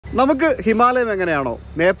നമുക്ക് ഹിമാലയം എങ്ങനെയാണോ,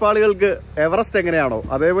 നേപ്പാളികൾക്ക് എവറസ്റ്റ് എങ്ങനെയാണോ,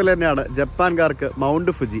 അതേപോലെ തന്നെയാണ് ജപ്പാൻകാർക്ക്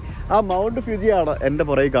മൗണ്ട് ഫുജി. ആ മൗണ്ട് ഫുജിയാണ് എൻ്റെ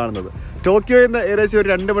പുറകിൽ കാണുന്നത്. ടോക്കിയോയിൽ നിന്ന് ഏകദേശം ഒരു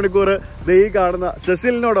 2 മണിക്കൂർ ഈ കാണുന്ന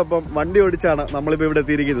സെസിലിനോടൊപ്പം വണ്ടി ഓടിച്ചാണ് നമ്മളിപ്പോൾ ഇവിടെ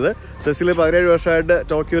എത്തിയിരിക്കുന്നത്. സെസിൽ 17 വർഷമായിട്ട്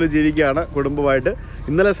ടോക്കിയോയിൽ ജീവിക്കുകയാണ് കുടുംബമായിട്ട്.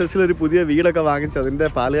 ഇന്നലെ സെസിൽ ഒരു പുതിയ വീടൊക്കെ വാങ്ങിച്ച് അതിൻ്റെ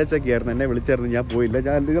പാലുകാച്ചൊക്കെയായിരുന്നു. എന്നെ വിളിച്ചായിരുന്നു, ഞാൻ പോയില്ല.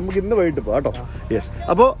 നമുക്ക് ഇന്ന് വൈകിട്ട് പോകാം കേട്ടോ. യെസ്.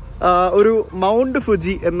 അപ്പോൾ ഒരു മൗണ്ട്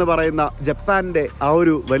ഫുജി എന്ന് പറയുന്ന ജപ്പാൻ്റെ ആ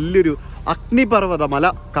ഒരു വലിയൊരു അഗ്നിപർവ്വത മല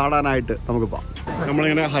കാണാനായിട്ട് നമുക്ക് പോകാം.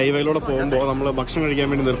 നമ്മളിങ്ങനെ ഹൈവേയിലൂടെ പോകുമ്പോൾ നമ്മൾ ഭക്ഷണം കഴിക്കാൻ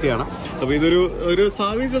വേണ്ടി നിർത്തിയാണ്. അപ്പോൾ ഇതൊരു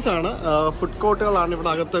സർവീസസ് ആണ്. ഫുഡ് കോർട്ടുകളാണ് ഇവിടെ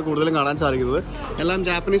അകത്ത് കൂടുതലും കാണാൻ സാധിക്കുന്നത്. എല്ലാം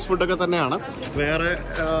ജാപ്പനീസ് ഫുഡൊക്കെ തന്നെയാണ്. വേറെ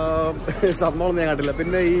സംഭവം ഞാൻ കണ്ടില്ല.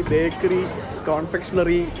 പിന്നെ ഈ ബേക്കറി,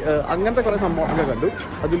 കോൺഫെക്ഷണറി അങ്ങനത്തെ കുറേ സംഭവങ്ങളൊക്കെ കണ്ടു.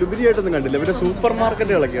 അതിലുപരിയായിട്ടൊന്നും കണ്ടില്ല. പിന്നെ സൂപ്പർ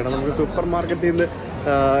മാർക്കറ്റുകളൊക്കെയാണ്. നമുക്ക് സൂപ്പർ മാർക്കറ്റിൽ നിന്ന്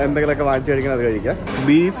എന്തെങ്കിലുമൊക്കെ വാങ്ങിച്ച് കഴിക്കാൻ അത് കഴിക്കാം.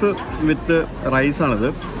 ബീഫ് വിത്ത് റൈസാണിത്.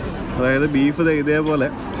 അതായത് ബീഫ് ഇതേപോലെ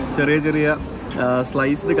ചെറിയ ചെറിയ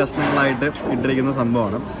സ്ലൈസ്ഡ് കഷ്ണങ്ങളായിട്ട് ഇട്ടിരിക്കുന്ന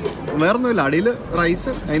സംഭവമാണ്. വേറൊന്നുമില്ല. അടിയിൽ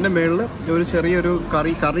റൈസ്, അതിൻ്റെ മുകളിൽ ഒരു ചെറിയൊരു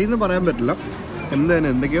കറി എന്ന് പറയാൻ പറ്റില്ല,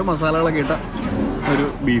 എന്തൊക്കെയോ മസാലകളൊക്കെ ഇട്ട ഒരു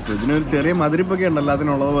ബീഫ്. ഇതിനൊരു ചെറിയ മധുരിപ്പൊക്കെ ഉണ്ടല്ലോ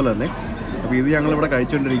അതിനുള്ളതുപോലെ തന്നെ. അപ്പോൾ ഇത് ഞങ്ങളിവിടെ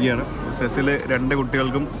കഴിച്ചുകൊണ്ടിരിക്കുകയാണ്. സെസിൽ 2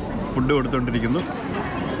 കുട്ടികൾക്കും ഫുഡ് കൊടുത്തുകൊണ്ടിരിക്കുന്നു.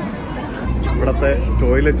 ഇവിടുത്തെ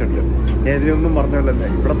ടോയ്ലറ്റ് ഉണ്ട്. ഇതിനൊന്നും പറഞ്ഞല്ലോ തന്നെ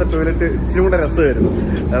ഇവിടുത്തെ ടോയ്ലറ്റ് ഇച്ചിരി കൂടെ രസമായിരുന്നു.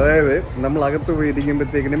 അതായത് നമ്മൾ അകത്ത്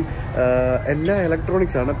പോയിരിക്കുമ്പോഴത്തേക്കിനും എല്ലാ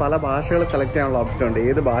ഇലക്ട്രോണിക്സ് ആണ്. പല ഭാഷകൾ സെലക്ട് ചെയ്യാനുള്ള ഓപ്ഷൻ ഉണ്ട്.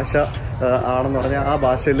 ഏത് ഭാഷ ആണെന്ന് പറഞ്ഞാൽ ആ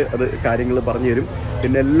ഭാഷയിൽ അത് കാര്യങ്ങൾ പറഞ്ഞു തരും.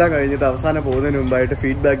 പിന്നെ എല്ലാം കഴിഞ്ഞിട്ട് അവസാനം പോകുന്നതിന് മുമ്പായിട്ട്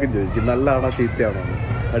ഫീഡ്ബാക്കും ചോദിക്കും, നല്ലതാണോ ചീത്തയാണോ.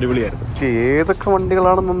 അടിപൊളിയായിരുന്നു. ഏതൊക്കെ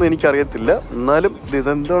വണ്ടികളാണെന്നൊന്നും എനിക്കറിയത്തില്ല, എന്നാലും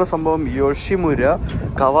ഇതെന്താണ് സംഭവം. യോഷിമുര,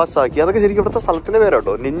 കവാസാക്കി, അതൊക്കെ ശരിക്കും ഇവിടുത്തെ സ്ഥലത്തിൻ്റെ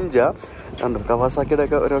പേരാട്ടോ. നിഞ്ച ഉണ്ട്. കവാസാക്കിയുടെ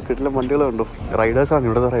ഒക്കെ ഓരോ കിടിലൻ വണ്ടികളുണ്ടോ. റൈഡേഴ്സാണ്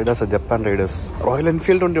ഇവിടുത്തെ Riders, Japan Riders. Royal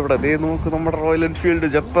Enfield ഉണ്ട് ഇവിടെ. അതേ നോക്ക്, നമ്മുടെ റോയൽ എൻഫീൽഡ്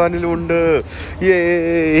ജപ്പാനിലുണ്ട്.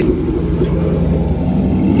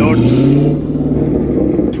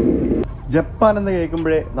 ജപ്പാൻ എന്ന്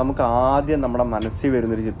കേൾക്കുമ്പോഴേ നമുക്ക് ആദ്യം നമ്മുടെ മനസ്സിൽ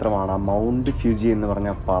വരുന്നൊരു ചിത്രമാണ് മൗണ്ട് ഫ്യൂജി എന്ന് പറഞ്ഞ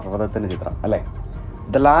പർവ്വതത്തിൻ്റെ ചിത്രം, അല്ലേ?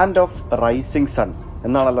 The land of rising sun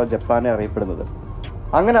എന്നാണല്ലോ ജപ്പാനെ അറിയപ്പെടുന്നത്.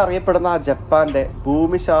 അങ്ങനെ അറിയപ്പെടുന്ന ആ ജപ്പാന്റെ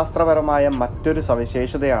ഭൂമിശാസ്ത്രപരമായ മറ്റൊരു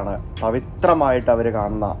സവിശേഷതയാണ് പവിത്രമായിട്ട് അവർ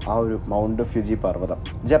കാണുന്ന ആ ഒരു മൗണ്ട് ഫ്യൂജി പർവ്വതം.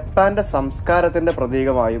 ജപ്പാന്റെ സംസ്കാരത്തിന്റെ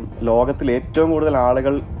പ്രതീകമായും ലോകത്തിൽ ഏറ്റവും കൂടുതൽ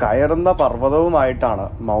ആളുകൾ കയറുന്ന പർവ്വതവുമായിട്ടാണ്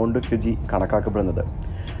മൗണ്ട് ഫ്യൂജി കണക്കാക്കപ്പെടുന്നത്.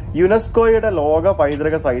 യുനെസ്കോയുടെ ലോക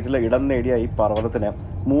പൈതൃക സൈറ്റിൽ ഇടം നേടിയ ഈ പർവ്വതത്തിന്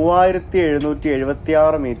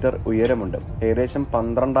 3776 മീറ്റർ ഉയരമുണ്ട്. ഏകദേശം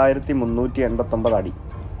 12389 അടി.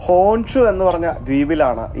 ഹോൺഷു എന്ന് പറഞ്ഞ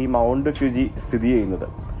ദ്വീപിലാണ് ഈ മൗണ്ട് ഫ്യൂജി സ്ഥിതി ചെയ്യുന്നത്.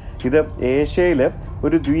 ഇത് ഏഷ്യയിൽ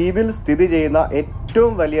ഒരു ദ്വീപിൽ സ്ഥിതി ചെയ്യുന്ന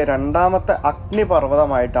ഏറ്റവും വലിയ 2ാമത്തെ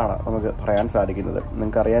അഗ്നിപർവ്വതമായിട്ടാണ് നമുക്ക് പറയാൻ സാധിക്കുന്നത്.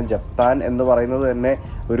 നിങ്ങൾക്കറിയാം, ജപ്പാൻ എന്ന് പറയുന്നത് തന്നെ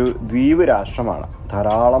ഒരു ദ്വീപ് രാഷ്ട്രമാണ്.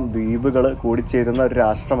 ധാരാളം ദ്വീപുകൾ കൂടിച്ചേരുന്ന ഒരു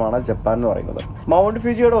രാഷ്ട്രമാണ് ജപ്പാൻ എന്ന് പറയുന്നത്. മൗണ്ട്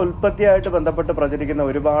ഫ്യൂജിയുടെ ഉൽപ്പത്തിയായിട്ട് ബന്ധപ്പെട്ട് പ്രചരിക്കുന്ന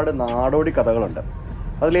ഒരുപാട് നാടോടി കഥകളുണ്ട്.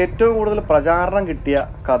 അതിലേറ്റവും കൂടുതൽ പ്രചാരണം കിട്ടിയ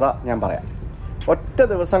കഥ ഞാൻ പറയാം. ഒറ്റ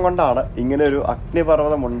ദിവസം കൊണ്ടാണ് ഇങ്ങനെ ഒരു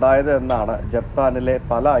അഗ്നിപർവ്വതം ഉണ്ടായത് എന്നാണ് ജപ്പാനിലെ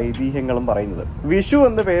പല ഐതിഹ്യങ്ങളും പറയുന്നത്. വിഷു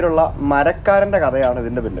എന്ന് പേരുള്ള മരക്കാരന്റെ കഥയാണ്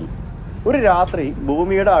ഇതിന്റെ പിന്നിൽ. ഒരു രാത്രി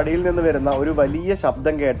ഭൂമിയുടെ അടിയിൽ നിന്ന് വരുന്ന ഒരു വലിയ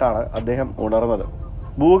ശബ്ദം കേട്ടാണ് അദ്ദേഹം ഉണർന്നത്.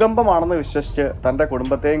 ഭൂകമ്പമാണെന്ന് വിശ്വസിച്ച് തന്റെ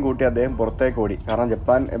കുടുംബത്തെയും കൂട്ടി അദ്ദേഹം പുറത്തേക്ക് ഓടി. കാരണം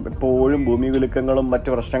ജപ്പാൻ എപ്പോഴും ഭൂമി കുലുക്കങ്ങളും മറ്റു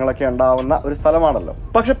പ്രശ്നങ്ങളൊക്കെ ഉണ്ടാവുന്ന ഒരു സ്ഥലമാണല്ലോ.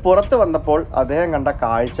 പക്ഷെ പുറത്ത് വന്നപ്പോൾ അദ്ദേഹം കണ്ട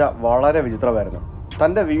കാഴ്ച വളരെ വിചിത്രമായിരുന്നു.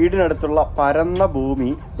 തന്റെ വീടിനടുത്തുള്ള പരന്ന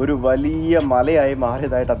ഭൂമി ഒരു വലിയ മലയായി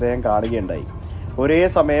മാറിയതായിട്ട് അദ്ദേഹം കാണുകയുണ്ടായി. ഒരേ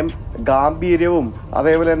സമയം ഗാംഭീര്യവും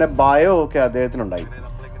അതേപോലെ തന്നെ ഭയവും ഒക്കെ അദ്ദേഹത്തിനുണ്ടായി.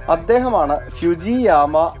 അദ്ദേഹമാണ്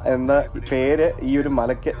ഫ്യൂജിയാമ എന്ന പേര് ഈ ഒരു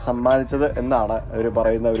മലയ്ക്ക് സമ്മാനിച്ചത് എന്നാണ് അവർ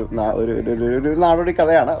പറയുന്ന ഒരു നാടോടി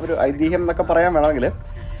കഥയാണ്, ഒരു ഐതിഹ്യം എന്നൊക്കെ പറയാൻ വേണമെങ്കിൽ.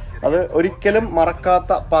 അത് ഒരിക്കലും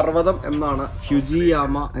മറക്കാത്ത പർവ്വതം എന്നാണ്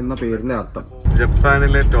ഫ്യൂജിയാമ എന്ന പേരിന്റെ അർത്ഥം.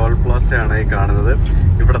 ജപ്പാനിലെ ടോൾ പ്ലാസയാണ് ഈ കാണുന്നത്.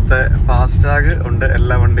 ഇവിടുത്തെ ഫാസ്ടാഗ് ഉണ്ട്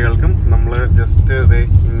എല്ലാ വണ്ടികൾക്കും. നമ്മൾ ജസ്റ്റ്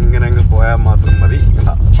ഇങ്ങനെ അങ്ങ് പോയാൽ മാത്രം മതി.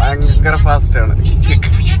 ഭയങ്കര ഫാസ്റ്റാണ്.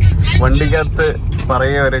 വണ്ടിക്കകത്ത്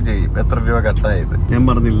പറയുക വരെ ചെയ്യും എത്ര രൂപ കട്ടായത്. ഞാൻ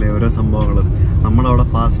പറഞ്ഞില്ലേ ഓരോ സംഭവങ്ങളും. നമ്മളവിടെ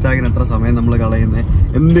ഫാസ്ടാഗിന് എത്ര സമയം നമ്മൾ കളയുന്നത്,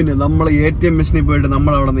 എന്തിന് നമ്മൾ ATM മെഷീനിൽ പോയിട്ട്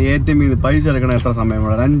നമ്മളവിടെ നിന്ന് ATM നിന്ന് പൈസ എടുക്കണം എത്ര സമയം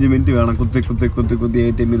വേണം? 5 മിനിറ്റ് വേണം കുത്തി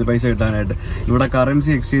ATM നിന്ന് പൈസ കിട്ടാനായിട്ട്. ഇവിടെ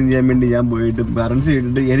കറൻസി എക്സ്ചേഞ്ച് ചെയ്യാൻ വേണ്ടി ഞാൻ പോയിട്ട് കറൻസി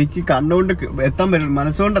ഇട്ടിട്ട് എനിക്ക് കണ്ണുകൊണ്ട് എത്താൻ പറ്റും,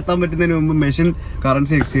 മനസ്സുകൊണ്ട് എത്താൻ പറ്റുന്നതിന് മുമ്പ് മെഷീൻ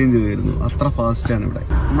കറൻസി എക്സ്ചേഞ്ച് ചെയ്തിരുന്നു. അത്ര ഫാസ്റ്റാണ് ഇവിടെ.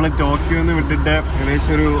 നമ്മൾ ടോക്കിയോ നിന്ന് വിട്ടിട്ട്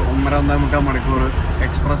ഏകദേശം ഒരു 1.5 മണിക്കൂർ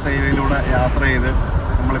എക്സ്പ്രസ് ഹൈവേയിലൂടെ യാത്ര ചെയ്ത്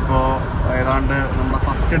നമ്മളിപ്പോൾ ഏതാണ്ട് നമ്മുടെ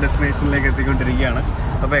ഫസ്റ്റ് ഡെസ്റ്റിനേഷനിലേക്ക് എത്തിക്കൊണ്ടിരിക്കുകയാണ്.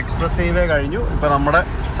 അപ്പോൾ എക്സ്പ്രസ് ഹൈവേ കഴിഞ്ഞു. ഇപ്പോൾ നമ്മുടെ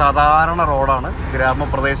സാധാരണ റോഡാണ്,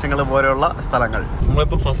 ഗ്രാമപ്രദേശങ്ങൾ പോലെയുള്ള സ്ഥലങ്ങൾ.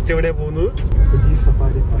 നമ്മളിപ്പോൾ ഫസ്റ്റ് എവിടെയാണ് പോകുന്നത്?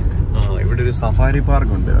 Safari park. ഇവിടെ ഒരു സഫാരി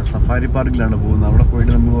പാർക്കുണ്ട്. സഫാരി പാർക്കിലാണ് പോകുന്നത്. അവിടെ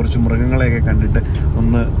പോയിട്ട് നമുക്ക് കുറച്ച് മൃഗങ്ങളെയൊക്കെ കണ്ടിട്ട്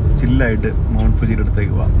ഒന്ന് ചില്ലായിട്ട് മൗണ്ട് ഫുജിയുടെ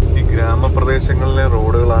അടുത്തേക്ക് പോവാം. ഈ ഗ്രാമപ്രദേശങ്ങളിലെ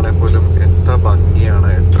റോഡുകളാണെങ്കിൽ പോലും എത്ര ഭംഗിയാണ്,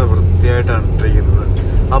 എത്ര വൃത്തിയായിട്ടാണ് ഇട്ടിരിക്കുന്നത്.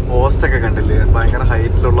 ആ പോസ്റ്റൊക്കെ കണ്ടില്ലേ, ഭയങ്കര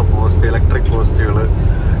ഹൈറ്റിലുള്ള പോസ്റ്റ്, ഇലക്ട്രിക് പോസ്റ്റുകൾ.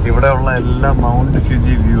 ഇവിടെയുള്ള എല്ലാം മൗണ്ട്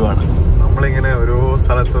ഫ്യൂജി വ്യൂ ആണ്. നമ്മളിങ്ങനെ ഓരോ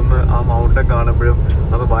സ്ഥലത്തുനിന്ന് ആ മൗണ്ടൻ കാണുമ്പോഴും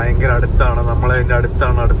അത് ഭയങ്കര അടുത്താണ്, നമ്മളതിൻ്റെ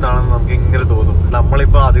അടുത്താണെന്ന് നമുക്ക് ഇങ്ങനെ തോന്നും.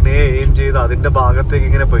 നമ്മളിപ്പോൾ അതിനെ എയിം ചെയ്ത് അതിൻ്റെ ഭാഗത്തേക്ക്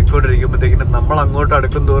ഇങ്ങനെ പോയിക്കൊണ്ടിരിക്കുമ്പോഴത്തേക്കിനും നമ്മൾ അങ്ങോട്ട്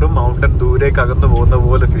അടുക്കും തോറും മൗണ്ടൻ ദൂരേക്ക് അകന്നു പോകുന്ന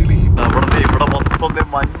പോലെ ഫീൽ ചെയ്യും. ഇവിടെ മൊത്തം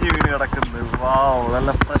മഞ്ഞ് വീണ് കിടക്കുന്നത്. വാവ്,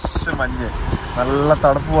 നല്ല ഫ്രഷ് മഞ്ഞ്, നല്ല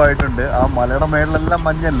തണുപ്പുമായിട്ടുണ്ട്. ആ മലയുടെ മേളിലെല്ലാം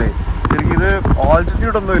മഞ്ഞല്ലേ. ശരിക്കും ഇത്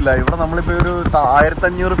ആൾട്ടിറ്റ്യൂഡ് ഒന്നും ഇല്ല. ഇവിടെ നമ്മളിപ്പോൾ ഒരു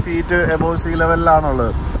 1500 ഫീറ്റ് എബോവ് സീ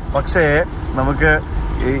ലെവലിലാണുള്ളത്. പക്ഷേ നമുക്ക്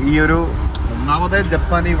ഈ ഒരു ഒന്നാമതേ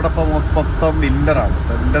ജപ്പാൻ ഇവിടെ ഇപ്പോൾ മൊത്തം വിൻ്ററാണ്.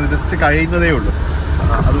 വിൻ്റർ ജസ്റ്റ് കഴിയുന്നതേ ഉള്ളൂ.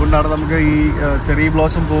 അതുകൊണ്ടാണ് നമുക്ക് ഈ ചെറിയ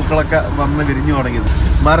ബ്ലോസം പൂക്കളൊക്കെ വന്ന് വിരിഞ്ഞു തുടങ്ങിയത്.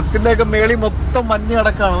 മരത്തിൻ്റെയൊക്കെ മേളിൽ മൊത്തം മഞ്ഞ്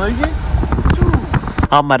കിടക്കുകയാണ്. എനിക്ക്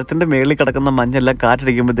ആ മരത്തിൻ്റെ മേളിൽ കിടക്കുന്ന മഞ്ഞെല്ലാം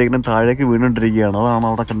കാറ്റടിക്കുമ്പോഴത്തേക്കിനും താഴേക്ക് വീണുകൊണ്ടിരിക്കുകയാണ്. അതാണ്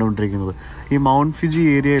അവിടെ കണ്ടുകൊണ്ടിരിക്കുന്നത്. ഈ മൗണ്ട് ഫ്യൂജി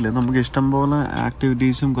ഏരിയയിൽ നമുക്ക് ഇഷ്ടംപോലെ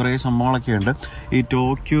ആക്ടിവിറ്റീസും കുറേ സംഭവങ്ങളൊക്കെ ഉണ്ട്. ഈ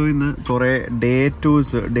ടോക്കിയോയിൽ നിന്ന് കുറേ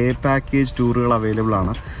ഡേ പാക്കേജ് ടൂറുകൾ അവൈലബിൾ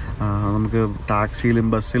ആണ്. നമുക്ക് ടാക്സിയിലും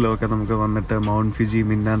ബസ്സിലും ഒക്കെ നമുക്ക് വന്നിട്ട് മൗണ്ട് ഫ്യൂജി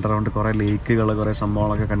മിൻ ആൻഡ് റൗണ്ട് കുറേ ലേക്കുകൾ, കുറേ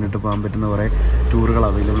സംഭവങ്ങളൊക്കെ കണ്ടിട്ട് പോകാൻ പറ്റുന്ന കുറേ ടൂറുകൾ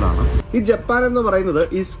അവൈലബിൾ ആണ്. ഈ ജപ്പാൻ എന്ന് പറയുന്നത്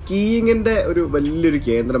ഈ സ്കീയിങ്ങിൻ്റെ ഒരു വലിയൊരു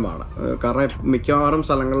കേന്ദ്രമാണ്. കാരണം മിക്കവാറും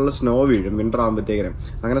സ്ഥലങ്ങളിൽ സ്നോ വീഴും വിൻ്റർ ആകുമ്പോഴത്തേക്കിനും.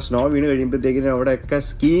 അങ്ങനെ സ്നോ വീണ് കഴിയുമ്പോഴത്തേക്കിനും അവിടെയൊക്കെ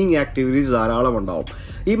സ്കീയിങ് ആക്ടിവിറ്റീസ് ധാരാളം ഉണ്ടാവും.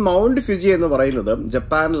 ഈ മൗണ്ട് ഫ്യൂജി എന്ന് പറയുന്നത്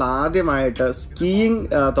ജപ്പാനിൽ ആദ്യമായിട്ട് സ്കീയിങ്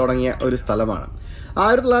തുടങ്ങിയ ഒരു സ്ഥലമാണ്.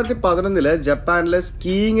 1911 ജപ്പാനിലെ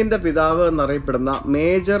സ്കീയിങ്ങിന്റെ പിതാവ് എന്നറിയപ്പെടുന്ന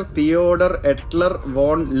മേജർ തിയോഡർ എട്ലർ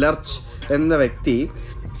വോൺ ലെർച്ച് എന്ന വ്യക്തി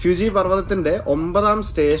ഫ്യൂജി പർവ്വതത്തിന്റെ 9ാം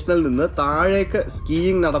സ്റ്റേഷനിൽ നിന്ന് താഴേക്ക്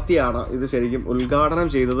സ്കീയിങ് നടത്തിയാണ് ഇത് ശരിക്കും ഉദ്ഘാടനം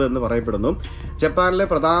ചെയ്തത് എന്ന് പറയപ്പെടുന്നു. ജപ്പാനിലെ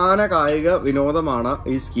പ്രധാന കായിക വിനോദമാണ്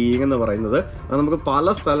ഈ സ്കീയിങ് എന്ന് പറയുന്നത്. നമുക്ക്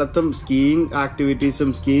പല സ്ഥലത്തും സ്കീയിങ്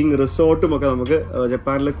ആക്ടിവിറ്റീസും സ്കീയിങ് റിസോർട്ടും ഒക്കെ നമുക്ക്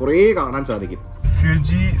ജപ്പാനിൽ കുറേ കാണാൻ സാധിക്കും.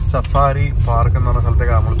 ഫ്യൂജി സഫാരി പാർക്ക് എന്ന് പറഞ്ഞ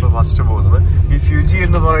സ്ഥലത്തേക്കാണ് നമ്മളിപ്പോൾ ഫസ്റ്റ് പോകുന്നത്. ഈ ഫ്യൂജി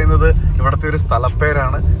എന്ന് പറയുന്നത് ഇവിടുത്തെ ഒരു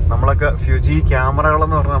സ്ഥലപ്പേരാണ്. നമ്മളൊക്കെ ഫ്യൂജി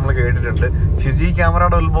ക്യാമറകളെന്ന് പറഞ്ഞാൽ നമ്മൾ കേട്ടിട്ടുണ്ട്. ഫ്യൂജി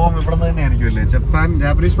ക്യാമറയുടെ ഉത്ഭവം ഇവിടെ നിന്ന് തന്നെ ആയിരിക്കുമല്ലേ?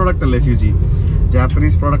 ജാപ്പനീസ് പ്രോഡക്റ്റ് അല്ലേ ഫ്യൂജി?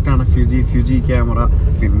 ജാപ്പനീസ് പ്രോഡക്റ്റ് ആണ് ഫ്യൂജി ക്യാമറ.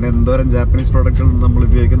 പിന്നെ എന്തോരം ജാപ്പനീസ് പ്രോഡക്റ്റുകൾ നമ്മൾ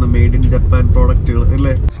ഉപയോഗിക്കുന്ന മെയ്ഡ് ഇൻ ജപ്പാൻ പ്രോഡക്റ്റുകൾ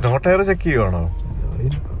അല്ലേ? Snow tyre check ചെയ്യുവാണോ?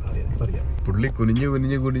 പുള്ളി കുനിഞ്ഞ്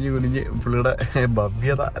പുള്ളിയുടെ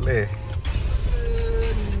ഭവ്യത അല്ലേ?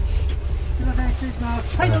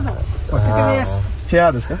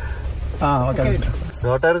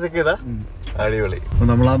 സ്നോ ടയർ ചെക്ക് ചെയ്താ അടിപൊളി. അപ്പോൾ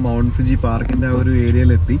നമ്മൾ ആ മൗണ്ട് ഫ്യൂജി പാർക്കിന്റെ ആ ഒരു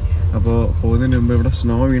ഏരിയയിലെത്തി. അപ്പോൾ പോകുന്നതിന് മുമ്പ് ഇവിടെ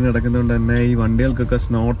സ്നോ വീണ് കിടക്കുന്നതുകൊണ്ട് തന്നെ ഈ വണ്ടികൾക്കൊക്കെ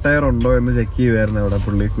സ്നോ ടയർ ഉണ്ടോ എന്ന് ചെക്ക് ചെയ്യുമായിരുന്നു അവിടെ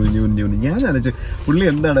പുള്ളി. കുനിഞ്ഞു ഞാൻ ആലോചിച്ചു പുള്ളി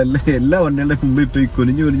എന്താണ് എല്ലാ വണ്ടികളുടെ മുമ്പിൽ പോയി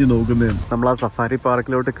കുനിഞ്ഞു നോക്കുന്നത്. നമ്മൾ ആ സഫാരി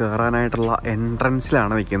പാർക്കിലോട്ട് കയറാനായിട്ടുള്ള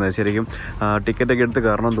എൻട്രൻസിലാണ് നിൽക്കുന്നത്. ശരിക്കും ടിക്കറ്റ് ഒക്കെ എടുത്ത്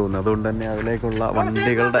കയറണം തോന്നുന്നു. അതുകൊണ്ട് തന്നെ അതിലേക്കുള്ള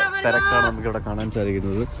വണ്ടികളുടെ തിരക്കാണ് നമുക്ക് ഇവിടെ കാണാൻ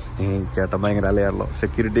സാധിക്കുന്നത്. ചേട്ടൻ ഭയങ്കര അലയാണല്ലോ,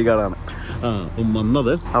 സെക്യൂരിറ്റി ഗാർഡാണ്. അപ്പം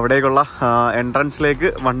വന്നത് അവിടേക്കുള്ള എൻട്രൻസിലേക്ക്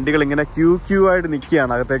വണ്ടികൾ ഇങ്ങനെ ക്യൂ ആയിട്ട്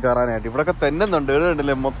നിൽക്കുകയാണ് അകത്തേക്ക് കയറാനായിട്ട്. ഇവിടെയൊക്കെ തെന്നുന്നുണ്ട്,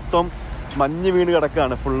 കണ്ടില്ലേ? മൊത്തം മഞ്ഞ് വീണ്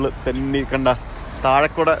കിടക്കുകയാണ് ഫുള്ള് തെന്നി. കണ്ട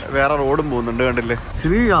താഴെക്കൂടെ വേറെ റോഡും പോകുന്നുണ്ട്, കണ്ടില്ലേ?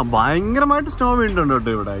 ശരി, ഭയങ്കരമായിട്ട് സ്നോ വീണിട്ടുണ്ട്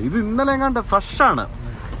കേട്ടോ ഇവിടെ. ഇത് ഇന്നലെ എങ്ങാണ്ട് ഫ്രഷാണ്,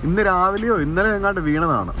 ഇന്ന് രാവിലെയോ ഇന്നലെ എങ്ങാണ്ട്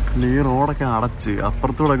വീണതാണ്. ഈ റോഡൊക്കെ അടച്ച്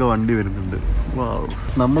അപ്പുറത്തൂടെ ഒക്കെ വണ്ടി വരുന്നുണ്ട്.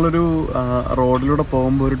 നമ്മളൊരു റോഡിലൂടെ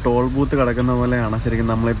പോകുമ്പോൾ ഒരു ടോൾ ബൂത്ത് കിടക്കുന്ന പോലെയാണ് ശരിക്കും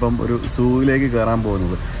നമ്മളിപ്പം ഒരു സൂവിലേക്ക് കയറാൻ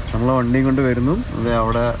പോകുന്നത്. നമ്മൾ വണ്ടിയും കൊണ്ട് വരുന്നു, അതെ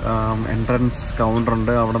അവിടെ എൻട്രൻസ്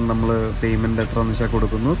കൗണ്ടറുണ്ട്. അവിടെ നമ്മൾ പേയ്മെൻറ്റ് എത്രയെന്ന് വെച്ചാൽ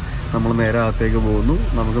കൊടുക്കുന്നു, നമ്മൾ നേരെ അകത്തേക്ക് പോകുന്നു,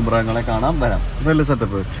 നമുക്ക് മൃഗങ്ങളെ കാണാൻ വരാം. ഇതല്ലേ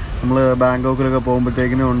സെറ്റപ്പ്. നമ്മൾ ബാങ്കോക്കിലൊക്കെ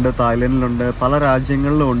പോകുമ്പോഴത്തേക്കിനും ഉണ്ട്, തായ്ലൻഡിലുണ്ട്, പല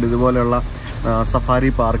രാജ്യങ്ങളിലും ഉണ്ട് ഇതുപോലെയുള്ള സഫാരി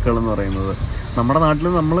പാർക്കുകൾ എന്ന് പറയുന്നത്. നമ്മുടെ നാട്ടിൽ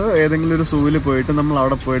നമ്മൾ ഏതെങ്കിലും ഒരു സൂവിൽ പോയിട്ട് നമ്മൾ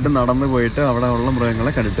അവിടെ പോയിട്ട് നടന്നു പോയിട്ട് അവിടെ ഉള്ള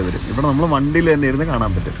മൃഗങ്ങളെ കണ്ടിട്ട് വരും. ഇവിടെ നമ്മൾ വണ്ടിയിൽ തന്നെ ഇരുന്ന്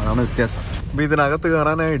കാണാൻ പറ്റും. അതാണ് വ്യത്യാസം. അപ്പോൾ ഇതിനകത്ത്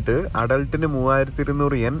കയറാനായിട്ട് അഡൽട്ടിന്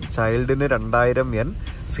 3200 yen, ചൈൽഡിന് 2000 yen,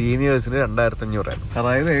 സീനിയേഴ്സിന് 2500 yen,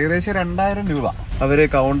 അതായത് ഏകദേശം 2000 രൂപ. അവർ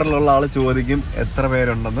കൗണ്ടറിലുള്ള ആൾ ചോദിക്കും എത്ര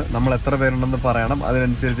പേരുണ്ടെന്ന്. നമ്മൾ എത്ര പേരുണ്ടെന്ന് പറയണം,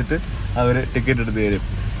 അതിനനുസരിച്ചിട്ട് അവർ ടിക്കറ്റ് എടുത്ത് തരും.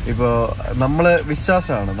 ഇപ്പോൾ നമ്മൾ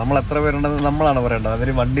വിശ്വാസമാണ്, നമ്മൾ എത്ര പേരുണ്ടെന്ന് നമ്മളാണ് പറയേണ്ടത്. അവർ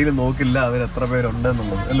വണ്ടിയിൽ നോക്കില്ല അവർ എത്ര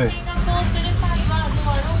പേരുണ്ടെന്നുള്ളത് അല്ലേ?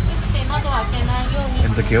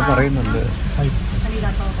 എന്തൊക്കെയോ പറയുന്നുണ്ട്.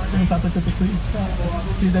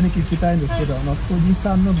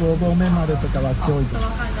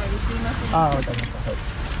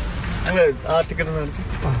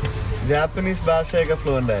 ജാപ്പനീസ് ഭാഷയൊക്കെ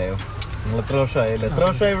ഫ്ലുവൻ്റ് ആയോ? നിങ്ങൾ എത്ര വർഷമായല്ലേ? എത്ര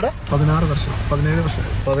വർഷമായി ഇവിടെ?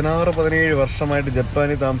 17 വർഷമായിട്ട്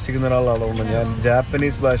ജപ്പാനിൽ താമസിക്കുന്ന ഒരാളാണ് ഞാൻ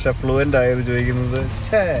ജാപ്പനീസ് ഭാഷ ഫ്ലുവൻ്റ് ആയത് ചോദിക്കുന്നത്.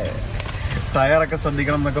 ടയറൊക്കെ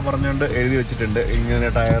ശ്രദ്ധിക്കണം എന്നൊക്കെ പറഞ്ഞുകൊണ്ട് എഴുതി വെച്ചിട്ടുണ്ട്. ഇങ്ങനെ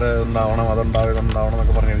ടയർ ഉണ്ടാവണം, അതുണ്ടാവണം, ഇതുണ്ടാവണം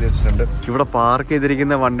എന്നൊക്കെ പറഞ്ഞ് എഴുതി വെച്ചിട്ടുണ്ട്. ഇവിടെ പാർക്ക്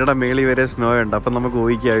ചെയ്തിരിക്കുന്ന വണ്ടിയുടെ മേളിൽ വരെ സ്നോ ഉണ്ട്. അപ്പം നമുക്ക്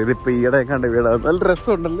ഊഹിക്കാം ഇതിപ്പോൾ ഈയിടെ കണ്ട് വീടാണ്. നല്ല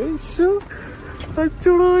രസമുണ്ടല്ലേ.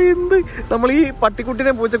 അച്ചോടാ, എന്ത് നമ്മൾ ഈ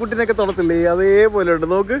പട്ടിക്കുട്ടിനെ പൂച്ചക്കുട്ടിനെയൊക്കെ തുറത്തില്ലേ, അതേപോലെ ഉണ്ട്.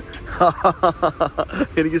 നോക്ക്,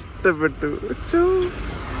 എനിക്കിഷ്ടപ്പെട്ടു.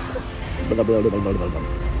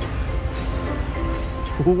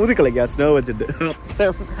 ഊതി കളിക്കുക സ്നോ വെച്ചിട്ട്.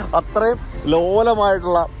 അത്രയും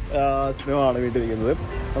ലോലമായിട്ടുള്ള സ്നോ ആണ് വീട്ടിലിരിക്കുന്നത്.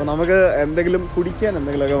 അപ്പോൾ നമുക്ക് എന്തെങ്കിലും കുടിക്കാൻ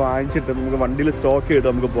എന്തെങ്കിലുമൊക്കെ വാങ്ങിച്ചിട്ട് നമുക്ക് വണ്ടിയിൽ സ്റ്റോക്ക് ചെയ്തിട്ട്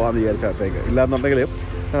നമുക്ക് പോകാമെന്ന് വിചാരിച്ചകത്തേക്ക്. ഇല്ലാന്നുണ്ടെങ്കിൽ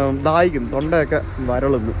ദാഹിക്കും, തൊണ്ടയൊക്കെ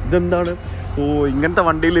വരളുന്നു. ഇതെന്താണ്? ഓ, ഇങ്ങനത്തെ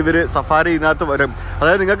വണ്ടിയിൽ ഇവർ സഫാരി ഇതിനകത്ത് വരും.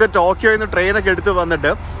 അതായത് നിങ്ങൾക്ക് ടോക്കിയോയിൽ നിന്ന് ട്രെയിനൊക്കെ എടുത്ത്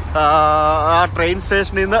വന്നിട്ട് ആ ട്രെയിൻ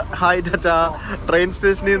സ്റ്റേഷനിൽ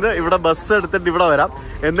നിന്ന് ഇവിടെ ബസ് എടുത്തിട്ട് ഇവിടെ വരാം.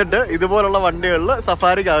 എന്നിട്ട് ഇതുപോലുള്ള വണ്ടികളിൽ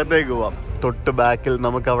സഫാരിക്ക് അകത്തേക്ക് പോവാം. തൊട്ട് ബാക്കിൽ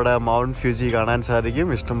നമുക്ക് അവിടെ മൗണ്ട് ഫ്യൂജി കാണാൻ സാധിക്കും.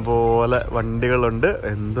 ഇഷ്ടംപോലെ വണ്ടികളുണ്ട്.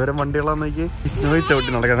 എന്തോരം വണ്ടികളാന്ന് നോക്കി. സ്നോയിൽ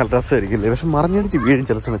ചവിട്ടി നടക്കാൻ നല്ല രസമായിരിക്കില്ലേ? പക്ഷെ മറിഞ്ഞടിച്ച് വീഴും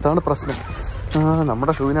ചില സമയത്ത്. ഇതാണ് പ്രശ്നം.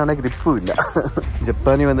 നമ്മുടെ ഷൂവിനാണെങ്കിൽ ഗ്രിപ്പും ഇല്ല.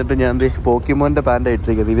 ജപ്പാനിൽ വന്നിട്ട് ഞാൻ പോക്കിമോൻ്റെ പാൻ്റാണ്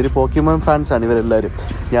ഇട്ടിരിക്കുന്നത്. ഇവർ പോക്കിമോൻ ഫാൻസാണ് ഇവരെല്ലാവരും.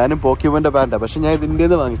 ഞാനും പോക്കിമോൻ്റെ പാൻ്റാണ്. പക്ഷെ ഞാൻ ഇതിൻ്റെ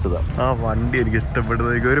നിന്ന് വാങ്ങിച്ചതാണ്. ആ വണ്ടി എനിക്ക്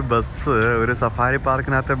ഇഷ്ടപ്പെട്ടത്. ഒരു ബസ്, ഒരു സഫാരി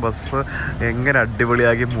പാർക്കിനകത്തെ ബസ് എങ്ങനെ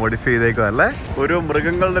അടിപൊളിയാക്കി മോഡിഫൈ ചെയ്തേക്കും അല്ലേ. ഒരു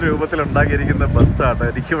മൃഗങ്ങളുടെ രൂപത്തിൽ ഉണ്ടാക്കിയിരിക്കുന്ന ബസ്സാണ്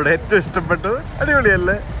എനിക്കിവിടെ ഏറ്റവും ഇഷ്ടപ്പെട്ടത്.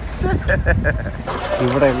 അടിപൊളിയല്ലേ?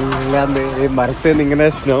 ഇവിടെ എല്ലാം മരത്തിൽ നിന്ന് ഇങ്ങനെ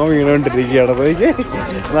സ്നോ വീണുകൊണ്ടിരിക്കുകയാണ്.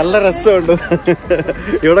 നല്ല രസമുണ്ട്.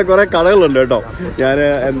 ഇവിടെ കുറെ കടകളുണ്ട് കേട്ടോ. ഞാൻ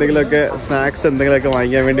എന്തെങ്കിലുമൊക്കെ സ്നാക്സ് എന്തെങ്കിലുമൊക്കെ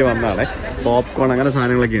വാങ്ങിക്കാൻ വേണ്ടി വന്നതാണ്. പോപ്കോൺ അങ്ങനെ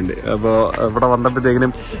സാധനങ്ങളൊക്കെ ഉണ്ട്. അപ്പോൾ ഇവിടെ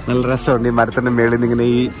വന്നപ്പോഴത്തേക്കിനും നല്ല രസമുണ്ട്. ഈ മരത്തിൻ്റെ മേളിൽ നിന്ന് ഇങ്ങനെ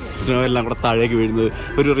ഈ സ്നോ എല്ലാം കൂടെ താഴേക്ക് വീഴുന്നത്.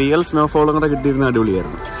 ഒരു റിയൽ സ്നോഫോളും കൂടെ കിട്ടിയിരുന്ന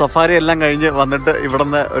അടിപൊളിയായിരുന്നു. സഫാരി എല്ലാം കഴിഞ്ഞ് വന്നിട്ട് ഇവിടെ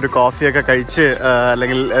നിന്ന് ഒരു കോഫിയൊക്കെ കഴിച്ച്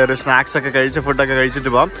അല്ലെങ്കിൽ ഒരു സ്നാക്സ് ഒക്കെ കഴിച്ച് ഫുഡൊക്കെ കഴിച്ചിട്ട്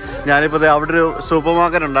പോകാം. ഞാനിപ്പോൾ അവിടെ ഒരു സൂപ്പർ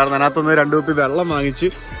മാർക്കറ്റ് ഉണ്ടായിരുന്നു. അതിനകത്തുനിന്ന് 2 കുപ്പി വെള്ളം വാങ്ങിച്ച്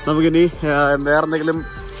നമുക്കിനി വേറെ എന്തെങ്കിലും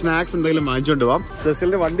സ്നാക്സ് എന്തെങ്കിലും വാങ്ങിച്ചുകൊണ്ട് പോകാം.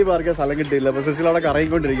 സെസിലിന്റെ വണ്ടി പാർക്ക് ചെയ്യാൻ സ്ഥലം കിട്ടിയില്ല. അപ്പോൾ സെസിൽ അവിടെ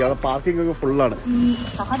കറങ്ങിക്കൊണ്ടിരിക്കുക. അവിടെ പാർക്കിംഗ് ഒക്കെ ഫുള്ളാണ്.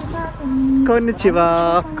 കൊന്നിച്ചിവ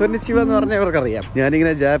എന്ന് പറഞ്ഞാൽ ഇവർക്കറിയാം.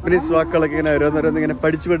 ഞാനിങ്ങനെ ജാപ്പനീസ് വാക്കുകളൊക്കെ ഇങ്ങനെ ഓരോന്നോരോന്ന് ഇങ്ങനെ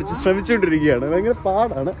പഠിച്ച് ശ്രമിച്ചുകൊണ്ടിരിക്കുകയാണ്. ഭയങ്കര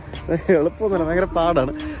പാടാണ്. എളുപ്പമൊന്നുമല്ല, ഭയങ്കര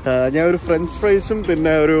പാടാണ്. ഞാൻ ഒരു ഫ്രഞ്ച് ഫ്രൈസും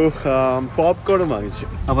പിന്നെ ഒരു പോപ്കോണും വാങ്ങിച്ചു.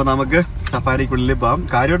 അപ്പോൾ നമുക്ക് സഫാരിക്കുള്ളിൽ പോകാം.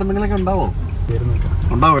 കാര്യമായിട്ട് എന്തെങ്കിലുമൊക്കെ ഉണ്ടാവും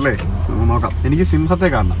അല്ലേ? നോക്കാം. എനിക്ക് സിംഹത്തെ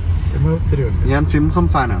കാണണം. ഞാൻ സിംഹം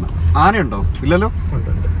ഫാനാണ്. ആനയുണ്ടോ? ഇല്ലല്ലോ.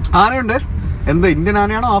 ആനയുണ്ട്. എന്ത്, ഇന്ത്യൻ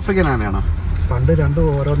ആനയാണോ ആഫ്രിക്കൻ ആനയാണോ? പണ്ട് രണ്ടും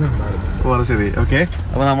ഓരോന്നുണ്ടായിരുന്നു. ഓ ശരി, ഓക്കെ.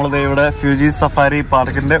 അപ്പോൾ നമ്മളിത് ഇവിടെ ഫ്യൂജി സഫാരി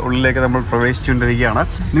പാർക്കിന്റെ ഉള്ളിലേക്ക് നമ്മൾ പ്രവേശിച്ചുകൊണ്ടിരിക്കുകയാണ്.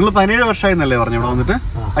 നിങ്ങൾ 17 വർഷമായി എന്നല്ലേ പറഞ്ഞു ഇവിടെ വന്നിട്ട്?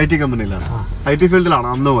 IT കമ്പനിയിലാണ്, IT ഫീൽഡിലാണ്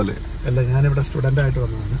അന്ന് പോലെ? അല്ല, ഞാനിവിടെ സ്റ്റുഡന്റ് ആയിട്ട്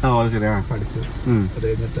വന്നതാണ്. ഓ ശരി, പഠിച്ചു. അത്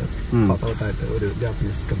കഴിഞ്ഞിട്ട് പാസ് ഔട്ട് ആയിട്ട് ഒരു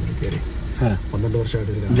ജാപ്പനീസ് കമ്പനി കയറി 12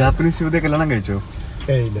 വർഷമായിട്ട്. ജാപ്പനീസ് യുവതിയെ കല്യാണം കഴിച്ചോ?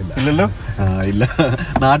 ഇല്ലല്ലോ. ഇല്ല.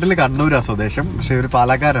 നാട്ടില് കണ്ണൂരാ സ്വദേശം. പക്ഷെ ഒരു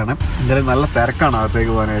പാലക്കാരാണ്. എന്തായാലും നല്ല തിരക്കാണ്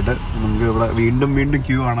അകത്തേക്ക് പോകാനായിട്ട്. നമുക്ക് ഇവിടെ വീണ്ടും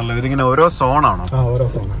ക്യൂ ആണല്ലോ. ഇതിങ്ങനെ ഓരോ സോണാണോ? ഓരോ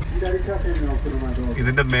സോണാണ്.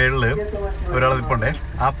 ഇതിന്റെ മേളില് ഒരാൾ നിൽപ്പുണ്ടേ.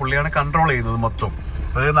 ആ പുള്ളിയാണ് കൺട്രോൾ ചെയ്യുന്നത് മൊത്തം.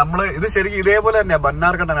 അതായത് നമ്മള് ഇത് ശരിക്കും ഇതേപോലെ തന്നെയാണ്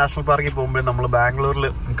ബന്നാർഘട്ട നാഷണൽ പാർക്കിൽ പോകുമ്പോൾ നമ്മൾ ബാംഗ്ലൂരിൽ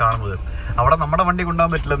കാണുന്നത്. അവിടെ നമ്മുടെ വണ്ടി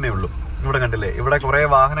കൊണ്ടുപോകാൻ പറ്റില്ലെന്നേ ഉള്ളൂ. ഇവിടെ കണ്ടില്ലേ, ഇവിടെ കുറെ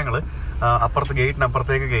വാഹനങ്ങൾ അപ്പുറത്ത്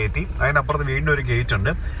ഗേറ്റിനപ്പുറത്തേക്ക് കയറ്റി, അതിനപ്പുറത്ത് വീണ്ടും ഒരു ഗേറ്റ്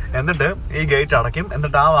ഉണ്ട്. എന്നിട്ട് ഈ ഗേറ്റ് അടയ്ക്കും,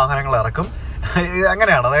 എന്നിട്ട് ആ വാഹനങ്ങൾ ഇറക്കും.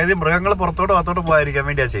 അങ്ങനെയാണ്. അതായത് മൃഗങ്ങൾ പുറത്തോട്ട് പോകാതിരിക്കാൻ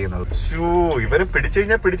വേണ്ടിയാണ് ചെയ്യുന്നത്. ഇവര് പിടിച്ചു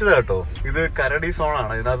കഴിഞ്ഞാൽ പിടിച്ചത് കേട്ടോ. ഇത് കരടി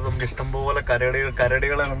സോണാണ്. ഇതിനകത്ത് നമുക്ക് ഇഷ്ടംപോലെ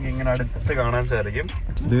കരടികളെ നമുക്ക് ഇങ്ങനെ അടുത്ത് കാണാൻ സാധിക്കും.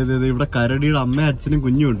 ഇവിടെ കരടിയുടെ അമ്മയും അച്ഛനും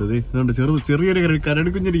കുഞ്ഞും ഉണ്ട്. ഇതുകൊണ്ട് ചെറിയൊരു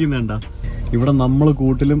കരടി കുഞ്ഞിരിക്കുന്നുണ്ടാ. ഇവിടെ നമ്മൾ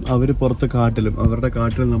കൂട്ടിലും അവര് പുറത്ത് കാട്ടിലും, അവരുടെ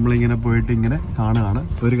കാട്ടിലും നമ്മളിങ്ങനെ പോയിട്ട് ഇങ്ങനെ കാണുകയാണ്.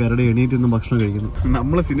 ഒരു കരടി എണീറ്റ് നിന്ന് ഭക്ഷണം കഴിക്കുന്നു.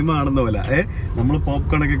 നമ്മള് സിനിമ കാണുന്ന പോലെ നമ്മൾ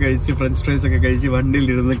പോപ്കോൺ ഒക്കെ കഴിച്ച് ഫ്രഞ്ച് ഫ്രൈസ് ഒക്കെ കഴിച്ച്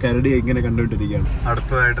വണ്ടിയിലിരുന്ന് കരടി ഇങ്ങനെ കണ്ടുകൊണ്ടിരിക്കുകയാണ്.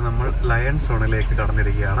 അടുത്തതായിട്ട് നമ്മൾ ലയൺ സോണിലേക്ക്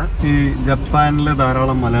കടന്നിരിക്കുകയാണ്. ഈ ജപ്പാനിലെ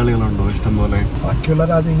ധാരാളം മലയാളികളുണ്ടോ? ഇഷ്ടം പോലെ. ബാക്കിയുള്ള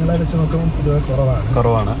രാജ്യങ്ങളെ വെച്ച് നോക്കുമ്പോൾ പൊതുവെ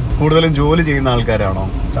കുറവാണ്. കൂടുതലും ജോലി ചെയ്യുന്ന ആൾക്കാരാണോ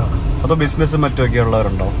അതോ ബിസിനസ്സും മറ്റുമൊക്കെ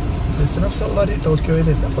ഉള്ളവരുണ്ടോ? ബിസിനസ് ഉള്ളവർ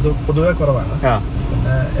ടോക്കിയോയിലില്ല, പൊതുവെ കുറവാണ്.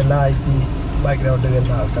 പിന്നെ എല്ലാ IT ബാക്ക്ഗ്രൗണ്ട്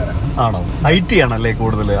വരുന്ന ആൾക്കാരാണ്. ആണോ? IT ആണല്ലേ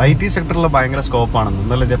കൂടുതൽ? IT സെക്ടറിൽ ഭയങ്കര സ്കോപ്പ്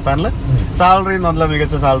ആണെന്ന് അല്ലേ ജപ്പാനില്? സാലറി നല്ല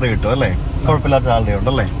മികച്ച സാലറി കിട്ടും അല്ലേ? കുഴപ്പമില്ലാത്ത സാലറി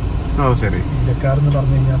ഉണ്ടല്ലേ? ഓ ശരി. ഇന്ത്യക്കാരെന്ന്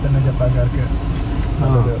പറഞ്ഞു കഴിഞ്ഞാൽ തന്നെ ജപ്പാൻകാർക്ക്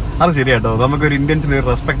അത് ശരിയാട്ടോ. നമുക്കൊരു ഇന്ത്യൻസിന് ഒരു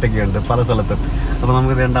റെസ്പെക്ട് ഒക്കെ ഉണ്ട് പല സ്ഥലത്തും. അപ്പൊ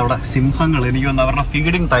നമുക്ക് വേണ്ട അവിടെ സിംഹങ്ങൾ, എനിക്ക് തോന്നുന്നു അവരുടെ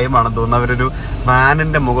ഫീഡിങ് ടൈം ആണെന്ന് തോന്നുന്നു. അവരൊരു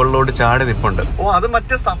വാനിന്റെ മുകളിലോട്ട് ചാടി നിൽപ്പുണ്ട്. ഓ, അത്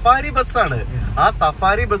മറ്റേ സഫാരി ബസ്സാണ്. ആ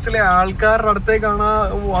സഫാരി ബസ്സിലെ ആൾക്കാരുടെ അടുത്തേക്കാണ്.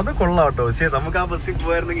 അത് കൊള്ളാം കേട്ടോ. പക്ഷേ നമുക്ക് ആ ബസ്സിൽ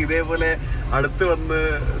പോയായിരുന്നെങ്കിൽ ഇതേപോലെ അടുത്ത് വന്ന്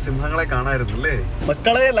സിംഹങ്ങളെ കാണായിരുന്നു അല്ലേ?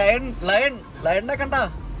 മക്കളെ, ലയണിനെ കണ്ടാ?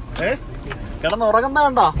 കിടന്നുറങ്ങുന്ന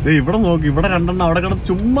കണ്ടാ? ഇവിടെ നോക്കി, ഇവിടെ 2 അവിടെ കിടന്ന്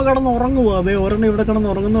ചുമ്മാ കിടന്നുറങ്ങുവോ? അതേ, ഒരെണ്ണം ഇവിടെ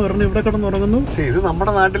കിടന്നുറങ്ങുന്നു, ഒരെണ്ണം ഇവിടെ കിടന്നുറങ്ങുന്നു. പക്ഷെ ഇത്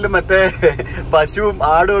നമ്മുടെ നാട്ടില് മറ്റേ പശുവും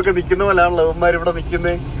ആടും ഒക്കെ നിൽക്കുന്ന പോലെയാണല്ലോ ഇവന്മാർ ഇവിടെ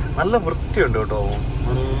നിൽക്കുന്നത്. നല്ല വൃത്തിയുണ്ട് കേട്ടോ.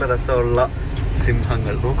 നല്ല നല്ല രസമുള്ള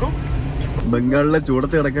സിംഹങ്ങൾ. നോക്കൂ, ബംഗാളിലെ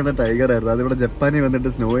ചൂടത്ത് കിടക്കേണ്ട ടൈഗർ ആയിരുന്നു, അതിവിടെ ജപ്പാനിൽ വന്നിട്ട്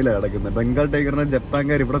സ്നോയിലാണ് കിടക്കുന്നത്. ബംഗാൾ ടൈഗറിനെ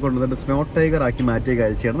ജപ്പാൻകാർ ഇവിടെ കൊണ്ടുവന്നിട്ട് സ്നോ ടൈഗർ ആക്കി മാറ്റിയ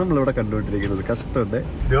കാഴ്ചയാണ് നമ്മളിവിടെ കണ്ടുകൊണ്ടിരിക്കുന്നത്. കഷ്ടമുണ്ട്.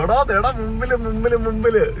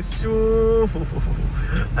 മുമ്പില്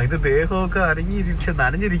അതിന്റെ ദേഹമൊക്കെ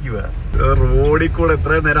നനഞ്ഞിരിക്കുക. റോഡിൽ കൂടെ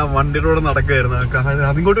എത്രയും നേരം വണ്ടിയിലൂടെ നടക്കായിരുന്നു.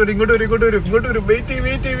 അതിങ്ങോട്ട് വരും, ഇങ്ങോട്ട് വരും, ഇങ്ങോട്ട് വരും, ഇങ്ങോട്ട് വരും.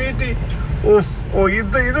 വെയിറ്റ്. ഓ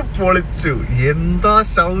ഇത് പൊളിച്ചു. എന്താ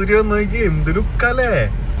ശൗര്യം നോക്കി, എന്തൊരു കലേ.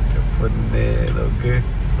 പൊന്നെ നോക്ക്.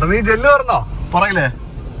 നീ ജെല്ല് പറഞ്ഞോ പറയില്ലേ?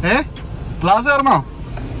 ഗ്ലാസ് തുറന്നോ?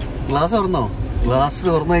 ഗ്ലാസ്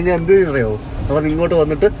തുറന്നു കഴിഞ്ഞാൽ എന്ത് അറിയോ? അപ്പൊ ഇങ്ങോട്ട്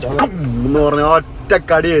വന്നിട്ട് എന്ന് പറഞ്ഞ ഒറ്റ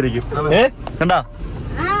കടിയായിരിക്കും. കണ്ടാ?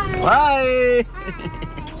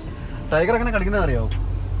 ടൈഗർ എങ്ങനെ കളിക്കുന്നത് അറിയോ?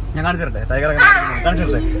 ഞാൻ കാണിച്ചിട്ടെ. ടൈഗർ എങ്ങനെ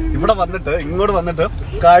കാണിച്ചിട്ടെ. ഇവിടെ വന്നിട്ട് ഇങ്ങോട്ട് വന്നിട്ട്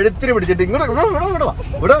കഴുത്തിന് പിടിച്ചിട്ട് ഇങ്ങോട്ട്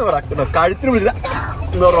കഴുത്തിന് പിടിച്ചിട്ട്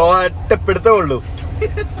ഒറ്റപ്പെടുത്തേ ഉള്ളൂ.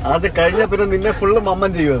 അത് കഴിഞ്ഞ പിന്നെ നിന്നെ ഫുള്ള്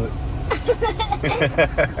മമ്മൻ ചെയ്യും അത്.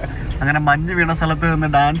 അങ്ങനെ മഞ്ഞ് വീണ സ്ഥലത്ത് നിന്ന്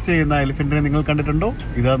ഡാൻസ് ചെയ്യുന്ന എലിഫന്റിനെ നിങ്ങൾ കണ്ടിട്ടുണ്ടോ?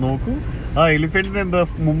 ഇതാ നോക്കൂ, ആ എലിഫന്റിന് എന്താ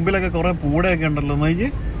മുമ്പിലൊക്കെ കുറെ പൂടയൊക്കെ ഉണ്ടല്ലോ നോക്കി.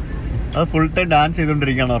 അത് ഫുൾ ടൈം ഡാൻസ്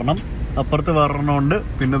ചെയ്തോണ്ടിരിക്കുകയാണ്. ഒരെണ്ണം അപ്പുറത്ത് വേറെണ്ണം ഉണ്ട്,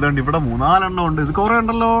 പിന്നെ ഇവിടെ 3-4 ഉണ്ട്. ഇത് കുറെ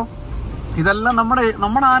ഉണ്ടല്ലോ. ഇതെല്ലാം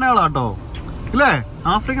നമ്മുടെ ആനകളാട്ടോ, ഇല്ലേ?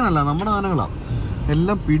 ആഫ്രിക്കൻ അല്ല, നമ്മുടെ ആനകളാ.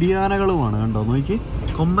 എല്ലാം പിടിയാനകളുമാണ്. കണ്ടോ നോക്കി,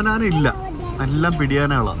 കൊമ്പനാന ഇല്ല, എല്ലാം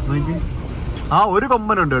പിടിയാനകളാ. നോക്കി, ആ ഒരു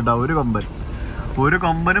കൊമ്പനുണ്ട് കേട്ടോ, ഒരു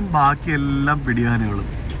കൊമ്പനും ബാക്കി എല്ലാം പിടിയാനകളും.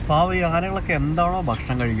 പാവ ഈ ആനകളൊക്കെ എന്താണോ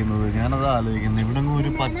ഭക്ഷണം കഴിക്കുന്നത്, ഞാനത് ആലോചിക്കുന്നത്. ഇവിടെ ഒരു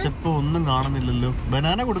പച്ചപ്പ് ഒന്നും കാണുന്നില്ലല്ലോ.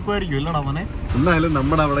 ബനാന കൊടുക്കുമായിരിക്കും അല്ലടാ അവനെ. എന്തായാലും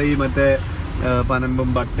നമ്മുടെ അവിടെ ഈ മറ്റേ പനമ്പും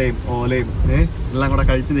ബട്ടയും ഓലയും എല്ലാം കൂടെ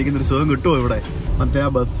കഴിച്ച് നിൽക്കുന്ന ഒരു സുഖം കിട്ടുമോ ഇവിടെ? മറ്റേ ആ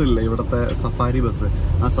ബസ്സില്ലേ, ഇവിടുത്തെ സഫാരി ബസ്,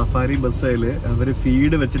 ആ സഫാരി ബസ്സിൽ അവർ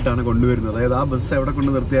ഫീഡ് വെച്ചിട്ടാണ് കൊണ്ടുവരുന്നത്. അതായത് ആ ബസ് എവിടെ കൊണ്ട്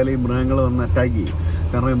നിർത്തിയാൽ ഈ മൃഗങ്ങൾ വന്ന് അറ്റാക്ക് ചെയ്യും.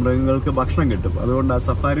 കാരണം ഈ മൃഗങ്ങൾക്ക് ഭക്ഷണം കിട്ടും. അതുകൊണ്ട് ആ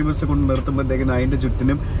സഫാരി ബസ് കൊണ്ട് നിർത്തുമ്പോഴത്തേക്കിനും അതിൻ്റെ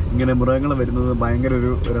ചുറ്റിനും ഇങ്ങനെ മൃഗങ്ങൾ വരുന്നത് ഭയങ്കര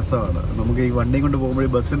ഒരു രസമാണ്. നമുക്ക് ഈ വണ്ടിയും കൊണ്ട്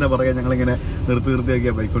പോകുമ്പോൾ ബസ്സിൻ്റെ പുറകെ ഞങ്ങളിങ്ങനെ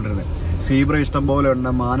നിർത്തിയൊക്കെയാണ് പോയിക്കൊണ്ടിരുന്നത്. സീബ്ര ഇഷ്ടം പോലെ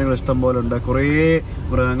ഉണ്ട്, മാനുകൾ ഇഷ്ടം പോലെ ഉണ്ട്, കുറേ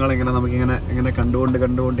മൃഗങ്ങളിങ്ങനെ നമുക്കിങ്ങനെ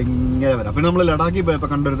കണ്ടുകൊണ്ട് ഇങ്ങനെ വരാം. പിന്നെ നമ്മൾ ലഡാക്കിൽ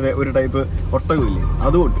പോയപ്പോൾ കണ്ടൊരു ഒരു ടൈപ്പ് ഒട്ടകമില്ലേ,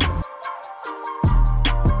 അതുകൊണ്ട്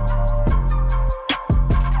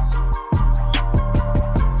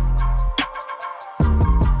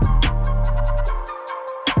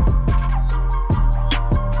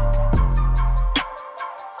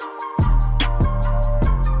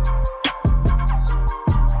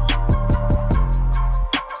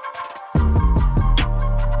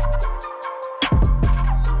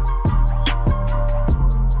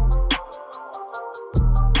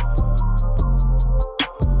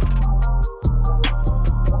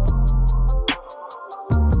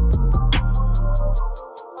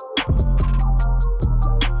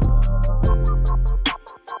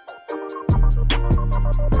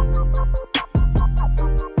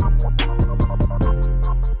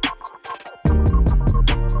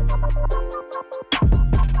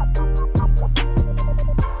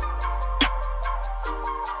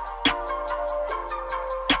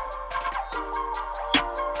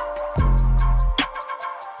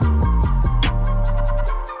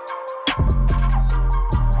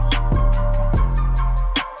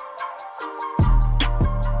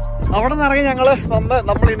അവിടെ നിന്ന് ഇറങ്ങി ഞങ്ങൾ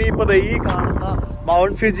നമ്മൾ ഇനിയിപ്പോൾ ഈ കാണുന്ന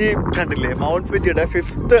മൗണ്ട് ഫ്യൂജി കണ്ടില്ലേ, മൗണ്ട് ഫ്യൂജിയുടെ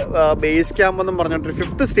 5th ബേസ് ക്യാമ്പ് എന്നും പറഞ്ഞിട്ട്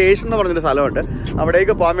 5th സ്റ്റേഷൻ എന്ന് പറഞ്ഞൊരു സ്ഥലമുണ്ട്.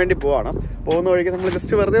 അവിടേക്ക് പോകാൻ വേണ്ടി പോകുന്ന വഴിക്ക് നമ്മൾ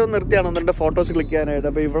ജസ്റ്റ് വെറുതെ ഒന്ന് നിർത്തിയാണ് എന്നിട്ട് ഫോട്ടോസ് ക്ലിക്ക് ചെയ്യാനായിട്ട്.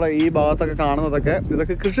 അപ്പോൾ ഇവിടെ ഈ ഭാഗത്തൊക്കെ കാണുന്നതൊക്കെ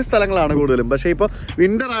ഇതൊക്കെ കൃഷി സ്ഥലങ്ങളാണ് കൂടുതലും. പക്ഷേ ഇപ്പോൾ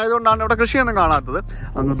വിൻ്റർ ആയതുകൊണ്ടാണ് ഇവിടെ കൃഷിയൊന്നും കാണാത്തത്.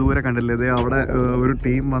 അങ്ങ് ദൂരെ കണ്ടില്ലേ, ഇത് അവിടെ ഒരു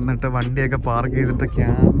ടീം വന്നിട്ട് വണ്ടിയൊക്കെ പാർക്ക് ചെയ്തിട്ട്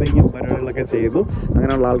ക്യാമ്പിങ്ങും പരിപാടികളൊക്കെ ചെയ്തു.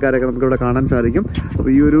 അങ്ങനെയുള്ള ആൾക്കാരൊക്കെ നമുക്കിവിടെ കാണാൻ സാധിക്കും.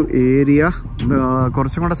 അപ്പോൾ ഈ ഒരു ഏരിയ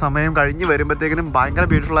കുറച്ചും കൂടെ സമയം കഴിഞ്ഞ് വരുമ്പോഴത്തേക്കിനും ഭയങ്കര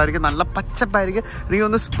ബ്യൂട്ടിഫുൾ ആയിരിക്കും, നല്ല പച്ചപ്പായിരിക്കും. എനിക്ക്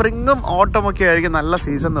ഒന്ന് സ്പ്രിങ്ങും ഓട്ടം ഒക്കെ ആയിരിക്കും നല്ല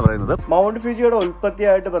സീസൺ എന്ന് പറയുന്നത്. മൗണ്ട് ഫ്യൂജിയുടെ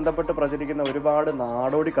ഉൽപ്പത്തിയായിട്ട് ബന്ധപ്പെട്ട് പ്രചരിക്കുന്ന ഒരുപാട്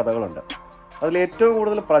നാടോടി കഥകളുണ്ട്. അതിൽ ഏറ്റവും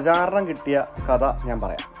കൂടുതൽ പ്രചാരണം കിട്ടിയ കഥ ഞാൻ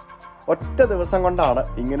പറയാം. ഒറ്റ ദിവസം കൊണ്ടാണ്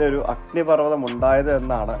ഇങ്ങനെ ഒരു അഗ്നിപർവ്വതം ഉണ്ടായത്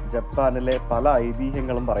എന്നാണ് ജപ്പാനിലെ പല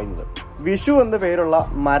ഐതിഹ്യങ്ങളും പറയുന്നത്. വിഷു എന്ന പേരുള്ള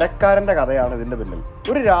മരക്കാരന്റെ കഥയാണ് ഇതിന്റെ പിന്നിൽ.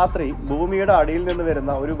 ഒരു രാത്രി ഭൂമിയുടെ അടിയിൽ നിന്ന്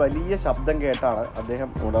വരുന്ന ഒരു വലിയ ശബ്ദം കേട്ടാണ് അദ്ദേഹം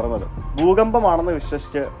ഉണർന്നത്. ഭൂകമ്പമാണെന്ന്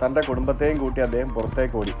വിശ്വസിച്ച് തന്റെ കുടുംബത്തെയും കൂട്ടി അദ്ദേഹം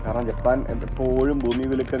പുറത്തേക്ക് ഓടി. കാരണം ജപ്പാൻ എപ്പോഴും ഭൂമി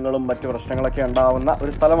കുലുക്കങ്ങളും മറ്റു പ്രശ്നങ്ങളൊക്കെ ഉണ്ടാവുന്ന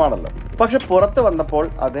ഒരു സ്ഥലമാണല്ലോ. പക്ഷെ പുറത്ത് വന്നപ്പോൾ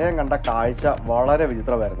അദ്ദേഹം കണ്ട കാഴ്ച വളരെ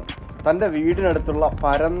വിചിത്രമായിരുന്നു. തൻ്റെ വീടിനടുത്തുള്ള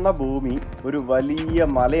പരന്ന ഭൂമി ഒരു വലിയ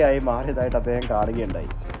മലയായി മാറിയതായിട്ട് അദ്ദേഹം കാണുകയുണ്ടായി.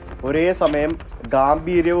 ഒരേ സമയം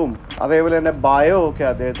ഗാംഭീര്യവും അതേപോലെ തന്നെ ഭയവും ഒക്കെ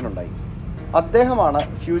അദ്ദേഹത്തിനുണ്ടായി. അദ്ദേഹമാണ്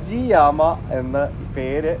ഫ്യൂജിയാമ എന്ന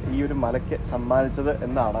പേര് ഈ ഒരു മലയ്ക്ക് സമ്മാനിച്ചത്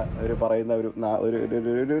എന്നാണ് പറയുന്ന ഒരു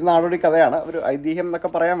നാടോടി കഥയാണ്, ഒരു ഐതിഹ്യം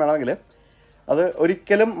എന്നൊക്കെ പറയാൻ വേണമെങ്കിൽ. അത്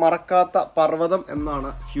ഒരിക്കലും മറക്കാത്ത പർവ്വതം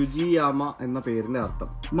എന്നാണ് ഫ്യുജിയാമ എന്ന പേരിന്റെ അർത്ഥം.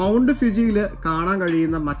 മൗണ്ട് ഫ്യുജിയിൽ കാണാൻ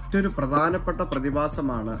കഴിയുന്ന മറ്റൊരു പ്രധാനപ്പെട്ട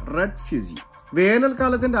പ്രതിഭാസമാണ് റെഡ് ഫ്യുജി.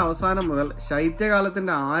 വേനൽക്കാലത്തിന്റെ അവസാനം മുതൽ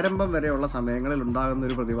ശൈത്യകാലത്തിന്റെ ആരംഭം വരെയുള്ള സമയങ്ങളിൽ ഉണ്ടാകുന്ന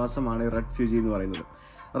ഒരു പ്രതിഭാസമാണ് റെഡ് ഫ്യുജി എന്ന് പറയുന്നത്.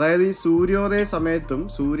 അതായത് ഈ സൂര്യോദയ സമയത്തും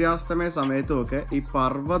സൂര്യാസ്തമയ സമയത്തും ഒക്കെ ഈ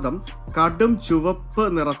പർവ്വതം കടും ചുവപ്പ്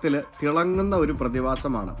നിറത്തിൽ തിളങ്ങുന്ന ഒരു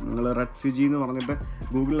പ്രതിഭാസമാണ്. നിങ്ങൾ റെഡ് ഫ്യുജി എന്ന് പറഞ്ഞിട്ട്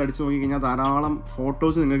ഗൂഗിളിൽ അടിച്ചു നോക്കിക്കഴിഞ്ഞാൽ ധാരാളം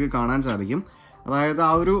ഫോട്ടോസ് നിങ്ങൾക്ക് കാണാൻ സാധിക്കും. അതായത്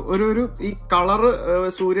ആ ഒരു ഈ കളറ്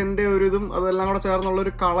സൂര്യന്റെ ഒരു ഇതും അതെല്ലാം കൂടെ ചേർന്നുള്ള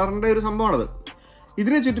ഒരു കളറിന്റെ ഒരു സംഭവമാണത്.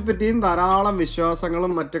 ഇതിനെ ചുറ്റിപ്പറ്റിയും ധാരാളം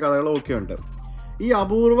വിശ്വാസങ്ങളും മറ്റു കഥകളും ഒക്കെ ഉണ്ട്. ഈ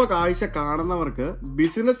അപൂർവ കാഴ്ച കാണുന്നവർക്ക്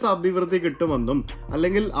ബിസിനസ് അഭിവൃദ്ധി കിട്ടുമെന്നും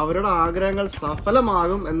അല്ലെങ്കിൽ അവരുടെ ആഗ്രഹങ്ങൾ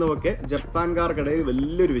സഫലമാകും എന്നുമൊക്കെ ജപ്പാൻകാർക്കിടയിൽ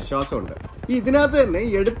വലിയൊരു വിശ്വാസമുണ്ട്. ഇതിനകത്ത് തന്നെ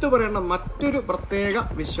എടുത്തു പറയേണ്ട മറ്റൊരു പ്രത്യേക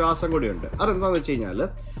വിശ്വാസം കൂടിയുണ്ട്. അതെന്താന്ന് വെച്ച് കഴിഞ്ഞാൽ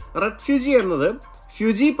റെഡ് ഫ്യുജി എന്നത്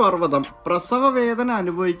ഫ്യുജി പർവ്വതം പ്രസവ വേദന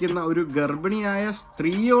അനുഭവിക്കുന്ന ഒരു ഗർഭിണിയായ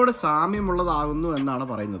സ്ത്രീയോട് സാമ്യമുള്ളതാകുന്നു എന്നാണ്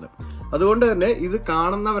പറയുന്നത്. അതുകൊണ്ട് തന്നെ ഇത്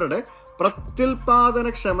കാണുന്നവരുടെ പ്രത്യുൽപാദന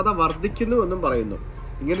ക്ഷമത വർദ്ധിക്കുന്നു എന്നും പറയുന്നു.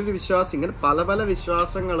 ഇങ്ങനൊരു വിശ്വാസം, ഇങ്ങനെ പല പല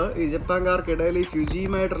വിശ്വാസങ്ങൾ ഈ ജപ്പാൻകാർക്കിടയിൽ ഈ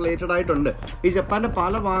ഫ്യുജിയുമായിട്ട് റിലേറ്റഡ് ആയിട്ടുണ്ട്. ഈ ജപ്പാന്റെ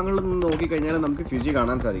പല ഭാഗങ്ങളിൽ നിന്ന് നോക്കിക്കഴിഞ്ഞാൽ നമുക്ക് ഫ്യുജി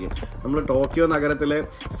കാണാൻ സാധിക്കും. നമ്മൾ ടോക്കിയോ നഗരത്തിലെ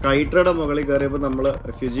സ്കൈട്രയുടെ മുകളിൽ കയറിയപ്പോൾ നമ്മൾ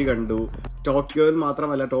ഫ്യുജി കണ്ടു. ടോക്കിയോയിൽ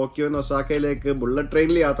മാത്രമല്ല, ടോക്കിയോയിൽ നിന്ന് ഒസാക്കയിലേക്ക് ബുള്ളറ്റ്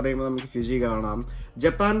ട്രെയിനിൽ യാത്ര ചെയ്യുമ്പോൾ നമുക്ക് ഫ്യുജി കാണാം.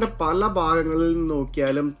 ജപ്പാന്റെ പല ഭാഗങ്ങളിൽ നിന്ന്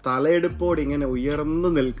നോക്കിയാലും തലയെടുപ്പോട് ഇങ്ങനെ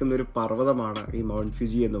ഉയർന്നു നിൽക്കുന്ന ഒരു പർവ്വതമാണ് ഈ മൗണ്ട്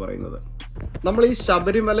ഫ്യുജി എന്ന് പറയുന്നത്. നമ്മൾ ഈ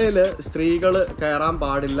ശബരിമലയിൽ സ്ത്രീകൾ കയറാൻ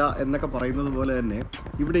പാടില്ല എന്നൊക്കെ പറയുന്നത് പോലെ തന്നെ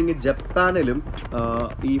ഇവിടെ ഇങ്ങ് ജപ്പാനിലും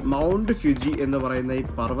ഈ മൗണ്ട് ഫ്യുജി എന്ന് പറയുന്ന ഈ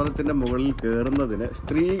പർവ്വതത്തിന്റെ മുകളിൽ കയറുന്നതിന്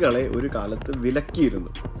സ്ത്രീകളെ ഒരു കാലത്ത് വിലക്കിയിരുന്നു.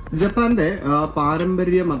 ജപ്പാന്റെ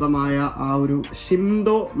പാരമ്പര്യ മതമായ ആ ഒരു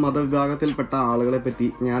ഷിൻഡോ മതവിഭാഗത്തിൽപ്പെട്ട ആളുകളെ പറ്റി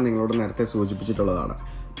ഞാൻ നിങ്ങളോട് നേരത്തെ സൂചിപ്പിച്ചിട്ടുള്ളതാണ്.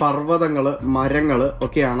 പർവ്വതങ്ങള്, മരങ്ങള്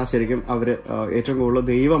ഒക്കെയാണ് ശരിക്കും അവര് ഏറ്റവും കൂടുതൽ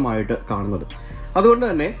ദൈവമായിട്ട് കാണുന്നത്. അതുകൊണ്ട്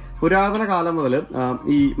തന്നെ പുരാതന കാലം മുതൽ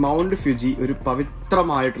ഈ മൗണ്ട് ഫ്യുജി ഒരു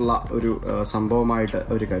പവിത്രമായിട്ടുള്ള ഒരു സംഭവമായിട്ട്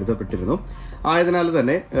അവർ കരുതപ്പെട്ടിരുന്നു. ആയതിനാൽ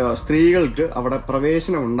തന്നെ സ്ത്രീകൾക്ക് അവിടെ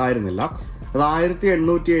പ്രവേശനം ഉണ്ടായിരുന്നില്ല. അത്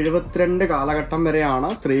 1872 കാലഘട്ടം വരെയാണ്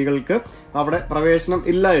സ്ത്രീകൾക്ക് അവിടെ പ്രവേശനം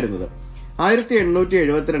ഇല്ലായിരുന്നത്.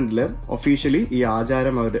 1872 ഒഫീഷ്യലി ഈ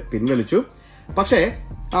ആചാരം അവർ പിൻവലിച്ചു. പക്ഷേ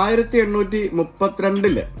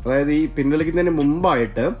 1832 അതായത് ഈ പിൻവലിക്കുന്നതിന്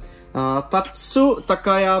മുമ്പായിട്ട് തത്സു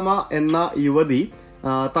തക്കായാമ എന്ന യുവതി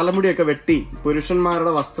തലമുടിയൊക്കെ വെട്ടി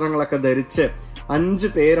പുരുഷന്മാരുടെ വസ്ത്രങ്ങളൊക്കെ ധരിച്ച് 5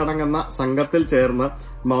 പേരടങ്ങുന്ന സംഘത്തിൽ ചേർന്ന്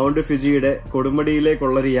മൗണ്ട് ഫ്യുജിയുടെ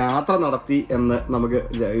കൊടുമുടിയിലേക്കുള്ളൊരു യാത്ര നടത്തി എന്ന് നമുക്ക്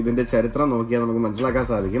ഇതിന്റെ ചരിത്രം നോക്കിയാൽ നമുക്ക് മനസ്സിലാക്കാൻ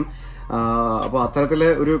സാധിക്കും. അപ്പോൾ അത്തരത്തിലെ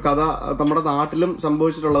ഒരു കഥ നമ്മുടെ നാട്ടിലും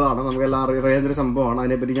സംഭവിച്ചിട്ടുള്ളതാണ്. നമുക്കെല്ലാം അറിയാവുന്നൊരു സംഭവമാണ്.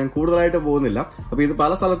 അതിനെപ്പറ്റി ഞാൻ കൂടുതലായിട്ട് പോകുന്നില്ല. അപ്പോൾ ഇത്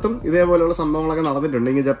പല സ്ഥലത്തും ഇതേപോലെയുള്ള സംഭവങ്ങളൊക്കെ നടന്നിട്ടുണ്ട്.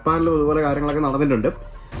 ഇങ്ങനെ ജപ്പാനിലും ഇതുപോലെ കാര്യങ്ങളൊക്കെ നടന്നിട്ടുണ്ട്.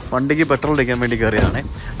 വണ്ടിക്ക് പെട്രോൾ അടിക്കാൻ വേണ്ടി കയറിയാണ്.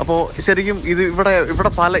 അപ്പോൾ ശരിക്കും ഇത്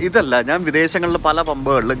ഇവിടെ പല ഇതല്ല, ഞാൻ വിദേശങ്ങളിൽ പല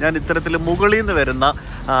പമ്പുകളിൽ ഞാൻ ഇത്തരത്തിൽ മുകളിൽ നിന്ന് വരുന്ന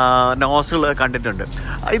നോസുകൾ കണ്ടിട്ടുണ്ട്.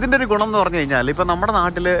 ഇതിൻ്റെ ഒരു ഗുണം എന്ന് പറഞ്ഞു കഴിഞ്ഞാൽ ഇപ്പോൾ നമ്മുടെ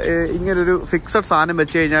നാട്ടിൽ ഇങ്ങനൊരു ഫിക്സഡ് സാധനം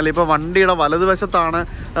വെച്ച് കഴിഞ്ഞാൽ ഇപ്പോൾ വണ്ടിയുടെ വലതുവശത്താണ്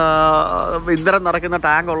ഇന്ധനം നിറയ്ക്കുന്ന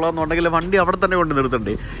ടാങ്ക് ഉള്ളതെന്നുണ്ടെങ്കിൽ വണ്ടി അവിടെ തന്നെ കൊണ്ട്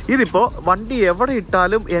നിർത്തണ്ടേ. ഇതിപ്പോൾ വണ്ടി എവിടെ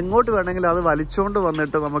ഇട്ടാലും എങ്ങോട്ട് വേണമെങ്കിലും അത് വലിച്ചുകൊണ്ട്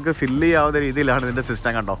വന്നിട്ട് നമുക്ക് ഫില്ല് ചെയ്യാവുന്ന രീതിയിലാണ് ഇതിൻ്റെ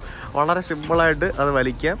സിസ്റ്റം. കണ്ടോ, വളരെ സിമ്പിളായിട്ട് അത്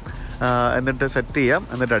വലിക്കാം, എന്നിട്ട് സെറ്റ് ചെയ്യാം,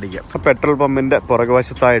 എന്നിട്ട് അടിക്കാം. പെട്രോൾ പമ്പിന്റെ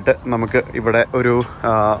പുറകുവശത്തായിട്ട് നമുക്ക് ഇവിടെ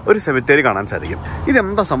ഒരു സെമിത്തേരി കാണാൻ സാധിക്കും.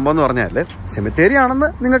 ഇതെന്താ സംഭവം എന്ന് പറഞ്ഞാൽ, സെമിത്തേരി ആണെന്ന്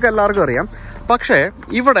നിങ്ങൾക്ക് എല്ലാവർക്കും അറിയാം. പക്ഷേ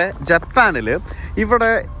ഇവിടെ ജപ്പാനിൽ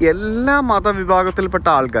ഇവിടെ എല്ലാ മതവിഭാഗത്തിൽപ്പെട്ട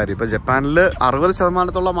ആൾക്കാർ, ഇപ്പോൾ ജപ്പാനിൽ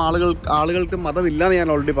 60% ആളുകൾക്ക് മതമില്ലാന്ന് ഞാൻ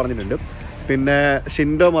ഓൾറെഡി പറഞ്ഞിട്ടുണ്ട്. പിന്നെ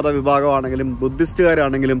ഷിൻഡോ മതവിഭാഗമാണെങ്കിലും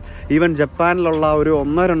ബുദ്ധിസ്റ്റുകാരാണെങ്കിലും ഈവൻ ജപ്പാനിലുള്ള ഒരു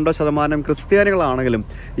 1-2% ക്രിസ്ത്യാനികളാണെങ്കിലും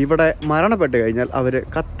ഇവിടെ മരണപ്പെട്ട് കഴിഞ്ഞാൽ അവർ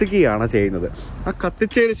കത്തിക്കുകയാണ് ചെയ്യുന്നത്. ആ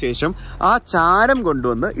കത്തിച്ചതിന് ശേഷം ആ ചാരം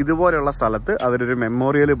കൊണ്ടുവന്ന് ഇതുപോലെയുള്ള സ്ഥലത്ത് അവരൊരു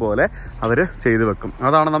മെമ്മോറിയൽ പോലെ അവർ ചെയ്തു വെക്കും.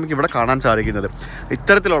 അതാണ് നമുക്കിവിടെ കാണാൻ സാധിക്കുന്നത്,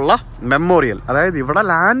 ഇത്തരത്തിലുള്ള മെമ്മോറിയൽ. അതായത് ഇവിടെ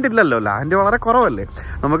ലാൻഡ് ഇല്ലല്ലോ, ലാൻഡ് വളരെ കുറവല്ലേ,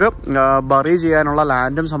 നമുക്ക് ബറി ചെയ്യാനുള്ള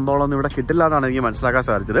ലാൻഡും സംഭവങ്ങളൊന്നും ഇവിടെ കിട്ടില്ല എന്നാണ് എനിക്ക് മനസ്സിലാക്കാൻ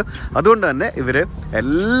സാധിച്ചത്. അതുകൊണ്ട് തന്നെ ഇവർ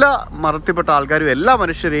എല്ലാ മതത്തിൽപ്പെട്ട ആൾക്കാരും എല്ലാ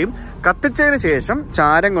മനുഷ്യരെയും കത്തിച്ചതിന് ശേഷം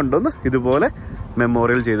ചാരം കൊണ്ടുവന്ന് ഇതുപോലെ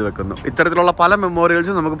മെമ്മോറിയൽ ചെയ്തു വെക്കുന്നു. ഇത്തരത്തിലുള്ള പല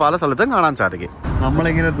മെമ്മോറിയൽസും നമുക്ക് പല സ്ഥലത്തും കാണാൻ സാധിക്കും.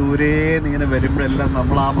 നമ്മളിങ്ങനെ ദൂരേന്ന് ഇങ്ങനെ വരുമ്പോഴെല്ലാം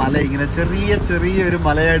നമ്മൾ ആ മല ഇങ്ങനെ ചെറിയൊരു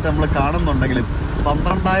മലയായിട്ട് നമ്മൾ കാണുന്നുണ്ടെങ്കിലും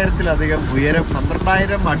 12,000-ലധികം ഉയരം,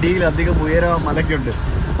 12,000 അടിയിലധികം ഉയരം ആ മലയ്ക്കുണ്ട്.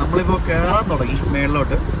 നമ്മളിപ്പോൾ കയറാൻ തുടങ്ങി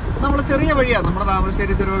മേളിലോട്ട്. നമ്മൾ ചെറിയ വഴിയാണ്, നമ്മുടെ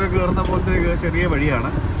താമരശ്ശേരി ചെരുവൊക്കെ കയറുന്ന പോലത്തെ ചെറിയ വഴിയാണ്.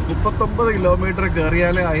 39 കിലോമീറ്റർ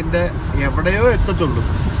കയറിയാലേ അതിൻ്റെ എവിടെയോ എത്തത്തുള്ളൂ.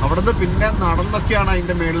 അവിടുന്ന് പിന്നെ നടന്നൊക്കെയാണ്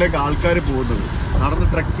അതിൻ്റെ മേളിലേക്ക് ആൾക്കാർ പോകുന്നത്, നടന്ന്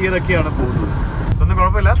ട്രക്ക് ചെയ്തൊക്കെയാണ് പോകുന്നത്. ഒന്നും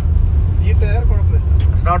കുഴപ്പമില്ല, ഈ ടയർ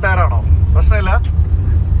കുഴപ്പമില്ല. സ്നോ ടയറാണോ? പ്രശ്നമില്ല.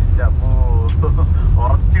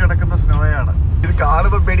 ഉറച്ചു കിടക്കുന്ന സ്നോയാണ്. ഇത്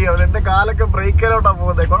കാണുമ്പോൾ പേടിയാവും. എൻ്റെ കാലൊക്കെ ബ്രേക്കിലോട്ടാണ്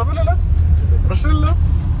പോകുന്നത്. കുഴപ്പമില്ലല്ലോ, പ്രശ്നമില്ല,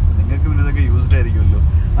 നിങ്ങൾക്ക് പിന്നെ ഇതൊക്കെ യൂസ്ഡ് ആയിരിക്കുമല്ലോ.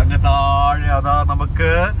 അങ്ങ് താഴെ അതാ നമുക്ക്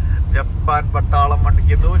ജപ്പാൻ പട്ടാളം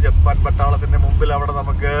വണ്ടിക്കുന്നു. ജപ്പാൻ പട്ടാളത്തിന്റെ മുമ്പിൽ അവിടെ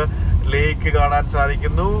നമുക്ക് ലേക്ക് കാണാൻ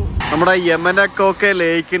സാധിക്കുന്നു. നമ്മുടെ യമനക്കോക്കെ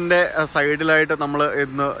ലേക്കിന്റെ സൈഡിലായിട്ട് നമ്മൾ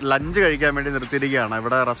ഇന്ന് ലഞ്ച് കഴിക്കാൻ വേണ്ടി നിർത്തിയിരിക്കുകയാണ്.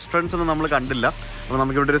 ഇവിടെ റെസ്റ്റോറൻറ്റ്സ് ഒന്നും നമ്മൾ കണ്ടില്ല. അപ്പോൾ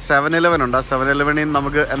നമുക്കിവിടെ ഒരു 7-Eleven ഉണ്ട്. ആ 7-Eleven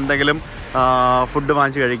നമുക്ക് എന്തെങ്കിലും ഫുഡ്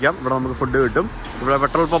വാങ്ങിച്ച് കഴിക്കാം. ഇവിടെ നമുക്ക് ഫുഡ് കിട്ടും. ഇവിടെ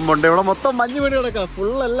പെട്രോൾ പമ്പ് ഉണ്ട്. ഇവിടെ മൊത്തം മഞ്ഞ് വീണ് കിടക്കുക.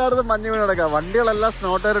 ഫുൾ എല്ലായിടത്തും മഞ്ഞ് വീണ് കിടക്കുക. വണ്ടികളെല്ലാം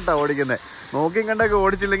സ്നോ ടയർ ഇട്ടാണ് ഓടിക്കുന്നത്. നോക്കിയും കണ്ടൊക്കെ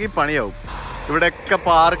ഓടിച്ചില്ലെങ്കിൽ പണിയാവും. ഇവിടെയൊക്കെ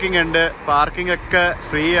പാർക്കിംഗ് ഉണ്ട്. പാർക്കിംഗ് ഒക്കെ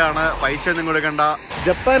ഫ്രീ ആണ്, പൈസ ഒന്നും കൊടുക്കണ്ട.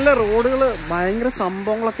 ജപ്പാനിലെ റോഡുകൾ ഭയങ്കര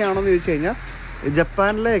സംഭവങ്ങളൊക്കെ ആണെന്ന് ചോദിച്ചു കഴിഞ്ഞാൽ,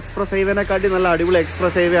 ജപ്പാനിലെ എക്സ്പ്രസ് ഹൈവേനെക്കാട്ടി നല്ല അടിപൊളി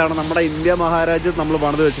എക്സ്പ്രസ് ഹൈവേ ആണ് നമ്മുടെ ഇന്ത്യ മഹാരാജ്യത്ത് നമ്മൾ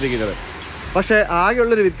പണിത് വെച്ചിരിക്കുന്നത്. പക്ഷേ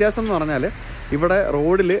ആകെയുള്ളൊരു വ്യത്യാസം എന്ന് പറഞ്ഞാൽ ഇവിടെ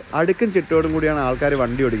റോഡിൽ അടുക്കും ചിട്ടയോടും കൂടിയാണ് ആൾക്കാർ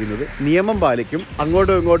വണ്ടി ഓടിക്കുന്നത്. നിയമം പാലിക്കും,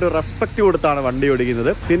 അങ്ങോട്ടും ഇങ്ങോട്ടും റെസ്പെക്റ്റ് കൊടുത്താണ് വണ്ടി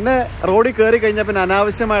ഓടിക്കുന്നത്. പിന്നെ റോഡിൽ കയറി കഴിഞ്ഞാൽ പിന്നെ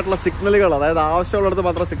അനാവശ്യമായിട്ടുള്ള സിഗ്നലുകൾ, അതായത് ആവശ്യമുള്ളിടത്ത്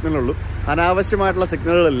മാത്രമേ സിഗ്നലുള്ളൂ, അനാവശ്യമായിട്ടുള്ള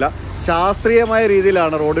സിഗ്നലുകളില്ല. ശാസ്ത്രീയമായ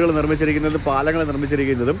രീതിയിലാണ് റോഡുകൾ നിർമ്മിച്ചിരിക്കുന്നത്, പാലങ്ങൾ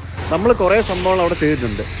നിർമ്മിച്ചിരിക്കുന്നതും. നമ്മൾ കുറേ സംഭവങ്ങൾ അവിടെ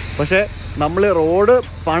ചെയ്തിട്ടുണ്ട്. പക്ഷേ നമ്മൾ റോഡ്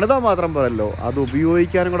പണിതാൽ മാത്രം പോരല്ലോ, അത്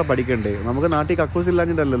ഉപയോഗിക്കാനും കൂടെ പഠിക്കണ്ടേ. നമുക്ക് നാട്ടിൽ കക്കൂസ്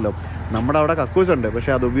ഇല്ലാഞ്ഞിട്ടല്ലല്ലോ, നമ്മുടെ അവിടെ കക്കൂസ് ഉണ്ട്.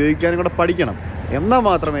 പക്ഷേ അത് ഉപയോഗിക്കാനും കൂടെ പഠിക്കണം. എന്നാൽ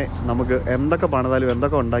മാത്രമേ നമുക്ക് എന്തൊക്കെ പണിതാലും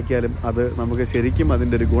എന്തൊക്കെ ഉണ്ടാക്കിയാലും അത് നമുക്ക് ശരിക്കും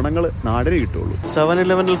അതിൻ്റെ ഒരു ഗുണങ്ങൾ നാടിന് കിട്ടുള്ളൂ.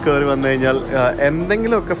 7-Eleven കയറി വന്നു കഴിഞ്ഞാൽ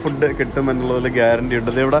എന്തെങ്കിലുമൊക്കെ ഫുഡ് കിട്ടുമെന്നുള്ളതിൽ ഗ്യാരണ്ടി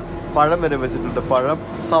ഉണ്ട്. ഇവിടെ പഴം വരെ വെച്ചിട്ടുണ്ട്. പഴം,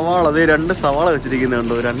 സവാള, അത് 2 സവാള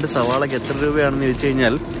വെച്ചിരിക്കുന്നുണ്ടോ. 2 സവാളയ്ക്ക് എത്ര രൂപയാണെന്ന് ചോദിച്ചു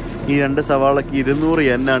കഴിഞ്ഞാൽ ഈ 2 സവാളയ്ക്ക് 200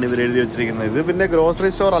 yen ഇവർ എഴുതി വെച്ചിരിക്കുന്നത്. ഇത് പിന്നെ ഗ്രോസറി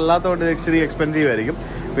സ്റ്റോർ അല്ലാത്തതുകൊണ്ട് ഇച്ചിരി എക്സ്പെൻസീവ് ആയിരിക്കും.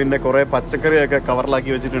 പിന്നെ കുറേ പച്ചക്കറിയൊക്കെ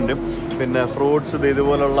കവറിലാക്കി വെച്ചിട്ടുണ്ട്. പിന്നെ ഫ്രൂട്ട്സ്,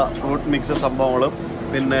 ഇതുപോലുള്ള ഫ്രൂട്ട് മിക്സ് സംഭവങ്ങളും.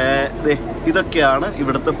 പിന്നെ ഇതൊക്കെയാണ്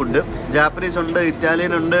ഇവിടുത്തെ ഫുഡ്. ജാപ്പനീസ് ഉണ്ട്,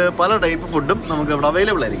 ഇറ്റാലിയൻ ഉണ്ട്, പല ടൈപ്പ് ഫുഡും നമുക്ക് ഇവിടെ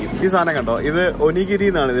അവൈലബിൾ ആയിരിക്കും. ഈ സാധനം കണ്ടോ, ഇത് ഒനിഗിരി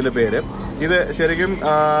എന്നാണ് ഇതിൻ്റെ പേര്. ഇത് ശരിക്കും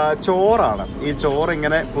ചോറാണ്. ഈ ചോറ്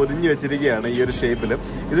ഇങ്ങനെ പൊതിഞ്ഞ് വെച്ചിരിക്കുകയാണ് ഈ ഒരു ഷേപ്പിൽ.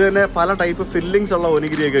 ഇത് തന്നെ പല ടൈപ്പ് ഫില്ലിങ്സ് ഉള്ള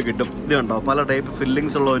ഒനിഗിരിയൊക്കെ കിട്ടും. ഇത് കണ്ടോ, പല ടൈപ്പ്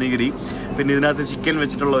ഫില്ലിങ്സ് ഉള്ള ഒനിഗിരി. പിന്നെ ഇതിനകത്ത് ചിക്കൻ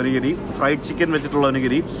വെച്ചിട്ടുള്ള ഒനിഗിരി, ഫ്രൈഡ് ചിക്കൻ വെച്ചിട്ടുള്ള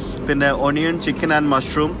ഒനിഗിരി, പിന്നെ ഒണിയൻ ചിക്കൻ ആൻഡ്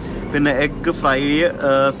മഷ്റൂം, പിന്നെ എഗ് ഫ്രൈ,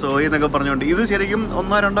 സോയ എന്നൊക്കെ പറഞ്ഞുകൊണ്ട് ഇത് ശരിക്കും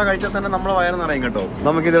 1-2 കഴിച്ചാൽ തന്നെ നമ്മളെ വയറെന്ന് പറയും കേട്ടോ.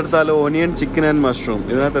 നമുക്കിതെടുത്താലോ, ഒനിയൻ ചിക്കൻ ആൻഡ് മഷ്റൂം.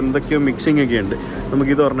 ഇതിനകത്ത് എന്തൊക്കെയോ മിക്സിംഗ് ഒക്കെ ഉണ്ട്.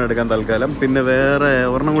 നമുക്കിത് ഒരെണ്ണം എടുക്കാം തൽക്കാലം. പിന്നെ വേറെ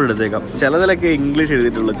ഒരെണ്ണം കൂടി എടുത്തേക്കാം. ചിലതിലൊക്കെ ഇംഗ്ലീഷ്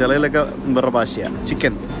എഴുതിയിട്ടുള്ളൂ, ചിലതിലൊക്കെ വേറെ ഭാഷയാണ്.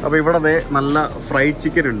 ചിക്കൻ. അപ്പോൾ ഇവിടെ നല്ല ഫ്രൈഡ്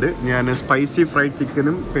ചിക്കൻ ഉണ്ട്. ഞാൻ സ്പൈസി ഫ്രൈഡ്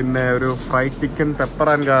ചിക്കനും പിന്നെ ഒരു ഫ്രൈഡ് ചിക്കൻ പെപ്പർ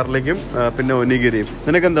ആൻഡ് ഗാർലിക്കും പിന്നെ ഒനിഗിരിയും.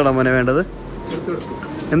 നിനക്ക് എന്താണ് മോനെ വേണ്ടത്?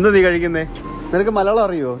 എന്താ നീ കഴിക്കുന്നേ? നിനക്ക് മലയാളം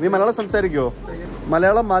അറിയോ? നീ മലയാളം സംസാരിക്കുമോ?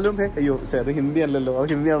 മലയാളം മാലൂം ഹേ? അയ്യോ അത് ഹിന്ദി അല്ലല്ലോ, അത്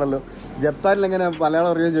ഹിന്ദിയാണല്ലോ. ജപ്പാനിൽ എങ്ങനെ മലയാളം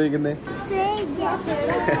അറിയോ ചോദിക്കുന്നേ?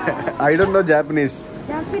 I don't know Japanese.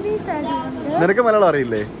 നിനക്ക് മലയാളം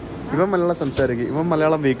അറിയില്ലേ? ഇവൻ മലയാളം സംസാരിക്കും, ഇവൻ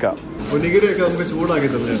മലയാളം വീക്കാ. ഒനിഗിരിയൊക്കെ നമുക്ക് ചൂടാക്കി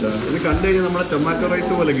തന്നേട്ടാ. ഇത് കണ്ടു കഴിഞ്ഞാൽ നമ്മുടെ ടൊമാറ്റോ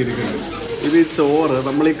റൈസ് പോലെ ഇരിക്കുന്നു. ഇത് ഈ ചോറ്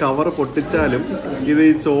നമ്മൾ ഈ കവർ പൊട്ടിച്ചാലും ഇത്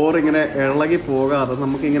ഈ ചോറ് ഇങ്ങനെ ഇളകി പോകാതെ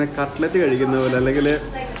നമുക്കിങ്ങനെ കട്ട്ലറ്റ് കഴിക്കുന്ന പോലെ അല്ലെങ്കിൽ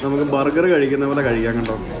നമുക്ക് ബർഗർ കഴിക്കുന്ന പോലെ കഴിക്കാം.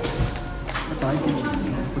 കണ്ടോ,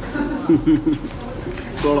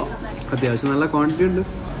 സോളോ അത്യാവശ്യം നല്ല ക്വാണ്ടിറ്റി ഉണ്ട്.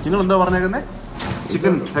 നിങ്ങൾ എന്താ പറഞ്ഞേക്കുന്നത്?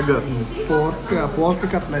 Chicken egg,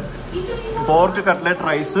 pork cutlet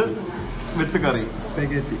rice with curry,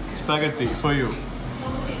 spaghetti for you.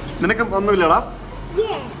 നിനക്ക് ഒന്നുമില്ലടാ?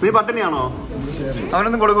 നീ പട്ടിണിയാണോ?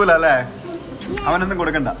 അവനൊന്നും കൊടുക്കൂല അല്ലേ? അവനൊന്നും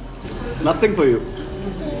കൊടുക്കണ്ട. Nothing for you.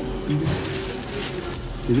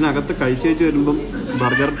 ഇതിനകത്ത് കഴിച്ചു വരുമ്പം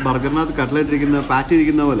ബർഗറിനകത്ത് കട്ട്ലറ്റ് ഇരിക്കുന്ന പാറ്റ്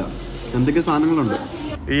ഇരിക്കുന്ന പോലെ എന്തൊക്കെ സാധനങ്ങളുണ്ട്.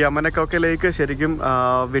 ഈ യമനക്കോക്കയിലേക്ക് ശരിക്കും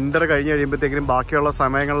വിൻ്റർ കഴിഞ്ഞ് കഴിയുമ്പോഴത്തേക്കും ബാക്കിയുള്ള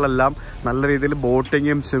സമയങ്ങളിലെല്ലാം നല്ല രീതിയിൽ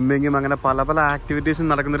ബോട്ടിങ്ങും സ്വിമ്മിങ്ങും അങ്ങനെ പല പല ആക്ടിവിറ്റീസും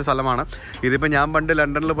നടക്കുന്നൊരു സ്ഥലമാണ്. ഇതിപ്പോൾ ഞാൻ പണ്ട്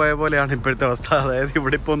ലണ്ടനിൽ പോയ പോലെയാണ് ഇപ്പോഴത്തെ അവസ്ഥ. അതായത്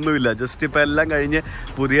ഇവിടെ ഇപ്പോൾ ഒന്നുമില്ല, ജസ്റ്റ് ഇപ്പോൾ എല്ലാം കഴിഞ്ഞ്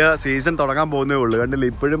പുതിയ സീസൺ തുടങ്ങാൻ പോകുന്നേ ഉള്ളൂ. കണ്ടില്ല,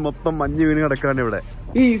 ഇപ്പോഴും മൊത്തം മഞ്ഞ് വീണ് കിടക്കുകയാണ് ഇവിടെ.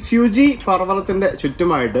 ഈ ഫ്യൂജി പർവ്വതത്തിന്റെ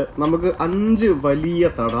ചുറ്റുമായിട്ട് നമുക്ക് 5 വലിയ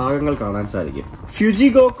തടാകങ്ങൾ കാണാൻ സാധിക്കും.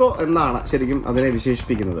 ഫ്യൂജിഗോക്കോ എന്നാണ് ശരിക്കും അതിനെ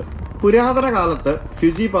വിശേഷിപ്പിക്കുന്നത്. പുരാതന കാലത്ത്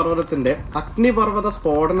ഫ്യൂജി പർവ്വതത്തിന്റെ അഗ്നിപർവ്വത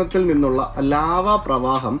സ്ഫോടനത്തിൽ നിന്നുള്ള ലാവാ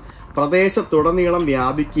പ്രവാഹം പ്രദേശത്തുടനീളം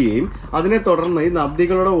വ്യാപിക്കുകയും അതിനെ തുടർന്ന് ഈ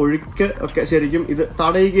നദികളുടെ ഒഴുക്ക് ഒക്കെ ശരിക്കും ഇത്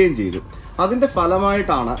തടയുകയും ചെയ്തു. അതിന്റെ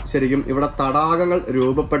ഫലമായിട്ടാണ് ശരിക്കും ഇവിടെ തടാകങ്ങൾ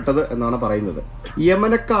രൂപപ്പെട്ടത് എന്നാണ് പറയുന്നത്.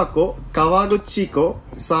 യമനക്കാക്കോ, കവാഗുച്ചിക്കോ,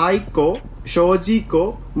 സായിക്കോ, ഷോജിക്കോ,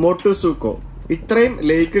 മോട്ടുസുക്കോ ഇത്രയും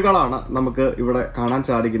ലേക്കുകളാണ് നമുക്ക് ഇവിടെ കാണാൻ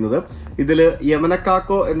സാധിക്കുന്നത്. ഇതില്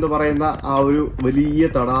യമനക്കാക്കോ എന്ന് പറയുന്ന ആ ഒരു വലിയ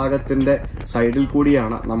തടാകത്തിന്റെ സൈഡിൽ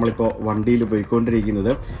കൂടിയാണ് നമ്മളിപ്പോ വണ്ടിയിൽ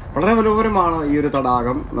പോയിക്കൊണ്ടിരിക്കുന്നത്. വളരെ മനോഹരമാണ് ഈ ഒരു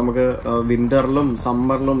തടാകം. നമുക്ക് വിന്ററിലും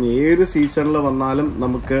സമ്മറിലും ഏത് സീസണിൽ വന്നാലും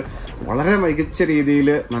നമുക്ക് വളരെ മികച്ച രീതിയിൽ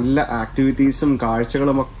നല്ല ആക്ടിവിറ്റീസും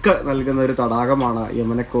കാഴ്ചകളും ഒക്കെ നൽകുന്ന ഒരു തടാകമാണ്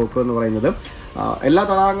യമനക്കോക്കോ എന്ന് പറയുന്നത്. എല്ലാ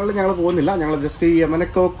തടാകങ്ങളിലും ഞങ്ങൾ പോകുന്നില്ല, ഞങ്ങൾ ജസ്റ്റ് ഈ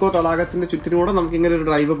യമനക്കോക്കോ തടാകത്തിന്റെ ചുറ്റിനൂടെ നമുക്ക് ഇങ്ങനെ ഒരു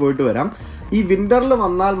ഡ്രൈവ് പോയിട്ട് വരാം. ഈ വിന്ററിൽ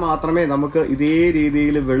വന്നാൽ മാത്രമേ നമുക്ക് ഇതേ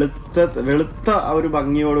രീതിയിൽ വെളുത്ത ആ ഒരു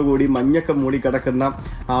ഭംഗിയോടുകൂടി മഞ്ഞൊക്കെ മൂടിക്കിടക്കുന്ന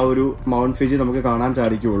ആ ഒരു മൗണ്ട് ഫ്യൂജി നമുക്ക് കാണാൻ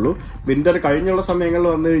സാധിക്കുകയുള്ളൂ. വിന്റർ കഴിഞ്ഞുള്ള സമയങ്ങളിൽ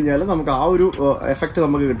വന്നു കഴിഞ്ഞാൽ നമുക്ക് ആ ഒരു എഫക്ട്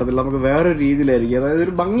നമുക്ക് കിട്ടത്തില്ല. നമുക്ക് വേറൊരു രീതിയിലായിരിക്കും, അതായത്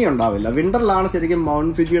ഒരു ഭംഗി ഉണ്ടാവില്ല. വിന്ററിലാണ് ശരിക്കും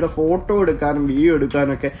മൗണ്ട് ഫ്യൂജിയുടെ ഫോട്ടോ എടുക്കാനും വീഡിയോ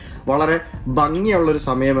എടുക്കാനും ഒക്കെ വളരെ ഭംഗിയുള്ളൊരു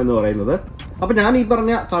സമയം എന്ന് പറയുന്നത്. അപ്പൊ ഞാൻ ഈ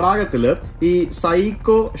പറഞ്ഞ തടാകത്തില് ഈ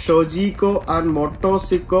സൈക്കോ, ഷൊജീക്കോ ആൻഡ്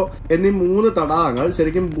മൊട്ടോസിക്കോ എന്നീ 3 തടാകങ്ങൾ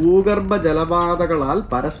ശരിക്കും ഭൂഗർഭ ജലപാതകളാൽ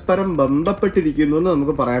പരസ്പരം ബന്ധപ്പെട്ടിരിക്കുന്നു എന്ന്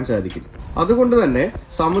നമുക്ക് പറയാൻ സാധിക്കും. അതുകൊണ്ട് തന്നെ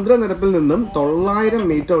സമുദ്രനിരപ്പിൽ നിന്നും 900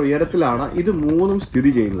 മീറ്റർ ഉയരത്തിലാണ് ഇത് 3ഉം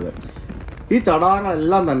സ്ഥിതി ചെയ്യുന്നത്. ഈ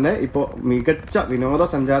തടാകങ്ങളെല്ലാം തന്നെ ഇപ്പോൾ മികച്ച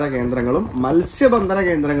വിനോദസഞ്ചാര കേന്ദ്രങ്ങളും മത്സ്യബന്ധന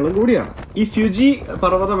കേന്ദ്രങ്ങളും കൂടിയാണ്. ഈ ഫ്യൂജി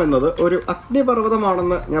പർവ്വതം എന്നത് ഒരു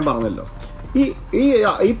അഗ്നിപർവ്വതമാണെന്ന് ഞാൻ പറഞ്ഞല്ലോ.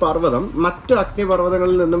 ഈ പർവ്വതം മറ്റു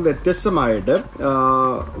അഗ്നിപർവ്വതങ്ങളിൽ നിന്നും വ്യത്യസ്തമായിട്ട്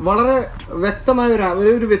വളരെ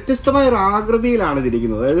വ്യത്യസ്തമായ ഒരു ആകൃതിയിലാണ്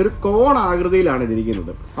ഇതിരിക്കുന്നത്. അതായത് ഒരു കോൺ ആകൃതിയിലാണ്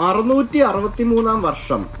ഇതിരിക്കുന്നത്. 663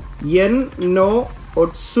 വർഷം എൻ നോ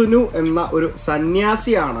ഒട്സുനു എന്ന ഒരു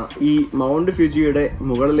സന്യാസിയാണ് ഈ മൗണ്ട് ഫ്യൂജിയുടെ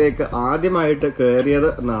മുകളിലേക്ക് ആദ്യമായിട്ട് കയറിയത്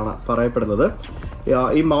എന്നാണ് പറയപ്പെടുന്നത്.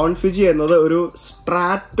 ഈ മൗണ്ട് ഫ്യൂജി എന്നത് ഒരു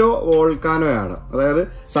സ്ട്രാറ്റോ വോൾക്കാനോയാണ്. അതായത്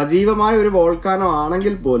സജീവമായ ഒരു വോൾക്കാനോ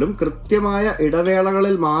ആണെങ്കിൽ പോലും കൃത്യമായ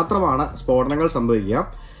ഇടവേളകളിൽ മാത്രമാണ് സ്ഫോടനങ്ങൾ സംഭവിക്കുക.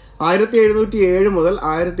 1707 മുതൽ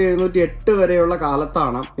 1708 വരെയുള്ള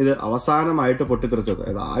കാലത്താണ് ഇത് അവസാനമായിട്ട് പൊട്ടിത്തെറിച്ചത്.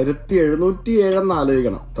 അതായത് 1707 എന്ന്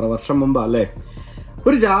ആലോചിക്കണം, എത്ര വർഷം മുമ്പ് അല്ലേ.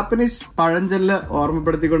 ഒരു ജാപ്പനീസ് പഴഞ്ചൊല്ല്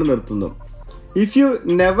ഓർമ്മപ്പെടുത്തിക്കൊണ്ട് നിർത്തുന്നു. If you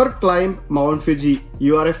never climb mount Fuji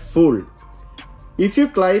you are A fool. If you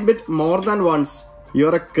climb it more than once you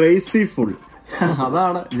are A crazy full.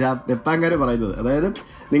 അതാണ് ജപ്പാൻകാര് പറയുന്നത്. അതായത്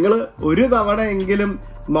നിങ്ങൾ ഒരു തവണയെങ്കിലും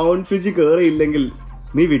മൗണ്ട് ഫ്യൂജി കയറിയില്ലെങ്കിൽ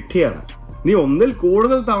നീ വിഡ്ഢിയാണ്. നീ ഒന്നിൽ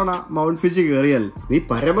കൂടുതൽ തവണ മൗണ്ട് ഫ്യൂജി കയറിയാൽ നീ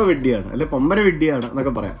പരമവിഡ്ഢിയാണ്, അല്ലെ പമ്പര വിഡ്ഢിയാണ്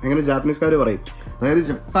എന്നൊക്കെ പറയാം. അങ്ങനെ ജാപ്പനീസുകാർ പറയും. അതായത്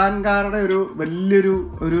ജപ്പാൻകാരുടെ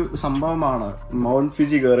ഒരു സംഭവമാണ് മൗണ്ട്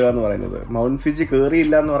ഫ്യൂജി കയറുക എന്ന് പറയുന്നത്. മൗണ്ട് ഫ്യൂജി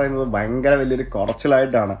കയറിയില്ല എന്ന് പറയുന്നത് ഭയങ്കര വലിയൊരു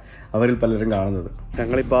കുറച്ചിലായിട്ടാണ് അവരിൽ പലരും കാണുന്നത്.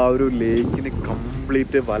 ഞങ്ങളിപ്പോൾ ആ ഒരു ലേക്കിന്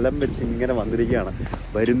കംപ്ലീറ്റ് വലം വെച്ച് ഇങ്ങനെ വന്നിരിക്കുകയാണ്.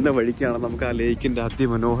 വരുന്ന വഴിക്കാണ് നമുക്ക് ആ ലേക്കിന്റെ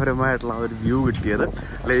അതിമനോഹരമായിട്ടുള്ള ആ ഒരു വ്യൂ കിട്ടിയത്.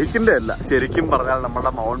 ലേക്കിന്റെ അല്ല, ശരിക്കും പറഞ്ഞാൽ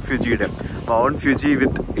നമ്മുടെ മൗണ്ട് ഫ്യൂജി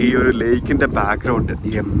വിത്ത് ഈ ഒരു ലേക്കിന്റെ ബാക്ക്ഗ്രൗണ്ട്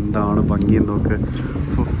എന്താണ് ഭംഗിയെന്ന് നോക്ക്.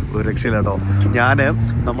 ഒരു രക്ഷയില്ലാട്ടോ.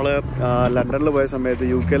 നമ്മള് ലണ്ടനിൽ പോയ സമയത്ത്,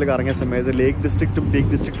 UK ഇറങ്ങിയ സമയത്ത് ലേക്ക് ഡിസ്ട്രിക്റ്റും പീക്ക്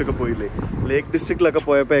ഡിസ്ട്രിക്റ്റും ഒക്കെ പോയില്ലേ. ലേക്ക് ഡിസ്ട്രിക്റ്റിലൊക്കെ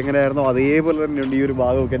പോയപ്പോൾ എങ്ങനെയായിരുന്നു അതേപോലെ തന്നെയുണ്ട് ഈ ഒരു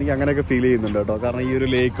ഭാഗമൊക്കെ. എനിക്ക് അങ്ങനെയൊക്കെ ഫീൽ ചെയ്യുന്നുണ്ട് കേട്ടോ. കാരണം ഈ ഒരു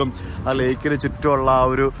ലേക്കും ആ ലേക്കിന് ചുറ്റുമുള്ള ആ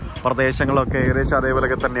ഒരു പ്രദേശങ്ങളൊക്കെ ഏകദേശം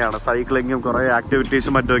അതേപോലെയൊക്കെ തന്നെയാണ്. സൈക്ലിങ്ങും കുറെ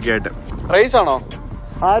ആക്ടിവിറ്റീസും മറ്റുമൊക്കെ ആയിട്ട്. റേസ് ആണോ?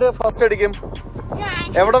 ആര് ഫസ്റ്റ് അടിക്കും?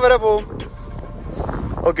 എവിടെ വരെ പോവും?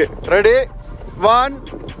 Okay, ready, 1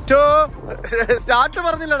 2 start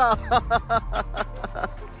പറഞ്ഞില്ലടാ.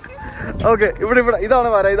 ഓക്കെ, ഇവിടെ ഇതാണ്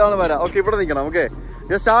വര. ഓക്കെ, ഇവിടെ നിൽക്കണം. ഓക്കെ,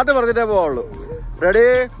 ഞാൻ സ്റ്റാർട്ട് പറഞ്ഞിട്ടേ പോവുള്ളൂ. Ready,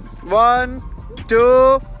 1 2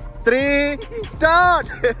 3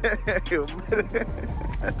 start.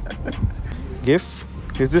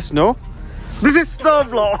 Is this snow? This is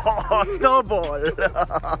snowball.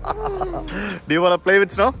 Do you want to play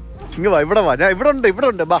with snow? ഇങ്ങ് വാ, ഇവിടെ വാ. ഞാൻ ഇവിടെ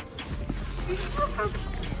ഉണ്ട് ബാ.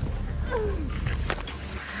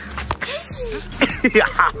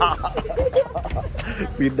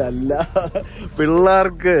 പിന്നല്ല,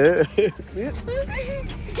 പിള്ളേർക്ക്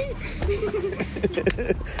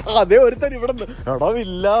അതേ ഒരുത്തൻ ഇവിടെ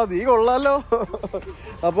ഇടവില്ല. നീ കൊള്ളാലോ.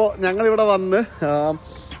 അപ്പോൾ ഞങ്ങളിവിടെ വന്ന്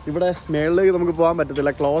ഇവിടെ മേളിലേക്ക് നമുക്ക് പോകാൻ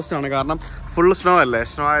പറ്റത്തില്ല, ക്ലോസ്ഡ് ആണ്. കാരണം ഫുൾ സ്നോ അല്ലേ.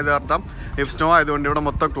 സ്നോ ആയതുകൊണ്ട് ഇവിടെ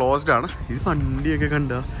മൊത്തം ക്ലോസ്ഡ് ആണ്. ഇത് വണ്ടിയൊക്കെ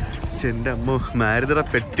കണ്ട എൻ്റെ അമ്മ, മാരുതിയുടെ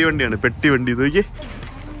പെട്ടി വണ്ടിയാണ്. പെട്ടി വണ്ടി ഇത് നോക്കിയേ.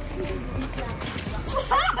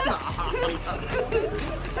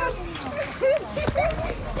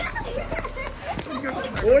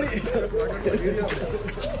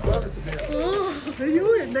 അയ്യോ,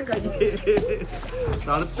 എന്റെ കൈ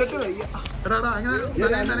തണുത്തിട്ട് വയ്യ.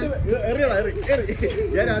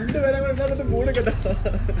 ഞാൻ രണ്ടുപേരെ കൂടെ മൂടി കേട്ടോ.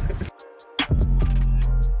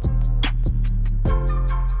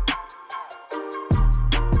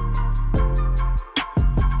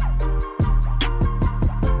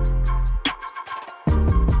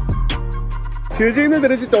 ഫ്യൂജിയിൽ നിന്ന്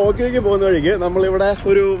തിരിച്ച് ടോക്കിയോയ്ക്ക് പോകുന്ന വഴിക്ക് നമ്മളിവിടെ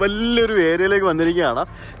ഒരു വലിയൊരു ഏരിയയിലേക്ക് വന്നിരിക്കുകയാണ്.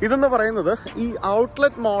 ഇതെന്ന് പറയുന്നത് ഈ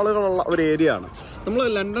ഔട്ട്ലെറ്റ് മാളുകളുള്ള ഒരു ഏരിയ ആണ്. നമ്മൾ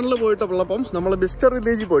ലണ്ടനിൽ പോയിട്ടുള്ളപ്പം നമ്മൾ ബിസ്റ്റർ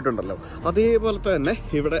വില്ലേജിൽ പോയിട്ടുണ്ടല്ലോ, അതേപോലെ തന്നെ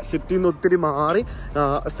ഇവിടെ സിറ്റിയിൽ നിന്ന് ഒത്തിരി മാറി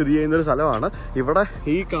സ്ഥിതി ചെയ്യുന്നൊരു സ്ഥലമാണ്. ഇവിടെ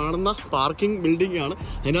ഈ കാണുന്ന പാർക്കിംഗ് ബിൽഡിംഗ് ആണ്,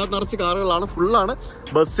 അതിനകത്ത് നിറച്ച് കാറുകളാണ്, ഫുള്ളാണ്.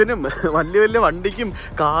 ബസ്സിനും വലിയ വലിയ വണ്ടിക്കും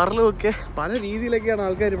കാറിലും ഒക്കെ പല രീതിയിലൊക്കെയാണ്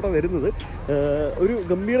ആൾക്കാർ ഇവിടെ വരുന്നത്. ഒരു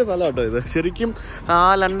ഗംഭീര സ്ഥലം കേട്ടോ ഇത്. ശരിക്കും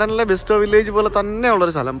ലണ്ടനിലെ ബിസ്റ്റർ വില്ലേജ് പോലെ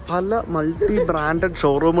തന്നെയുള്ളൊരു സ്ഥലം. പല മൾട്ടി ബ്രാൻഡഡ്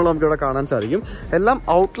ഷോറൂമുകൾ നമുക്ക് ഇവിടെ കാണാൻ സാധിക്കും. എല്ലാം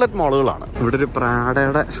ഔട്ട്ലെറ്റ് മാളുകളാണ്. ഇവിടെ ഒരു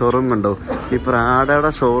പ്രാഡയുടെ ഷോറൂം ഉണ്ടോ? ഈ പ്രാഡയുടെ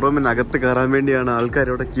ഷോറൂമിനകത്ത് കയറാൻ വേണ്ടിയാണ് ആൾക്കാർ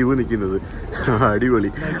ഇവിടെ ക്യൂ നിൽക്കുന്നത്. അടിപൊളി.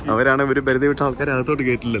 അവരാണ് ഒരു പരിധി വിട്ട ആൾക്കാർ അകത്തോട്ട്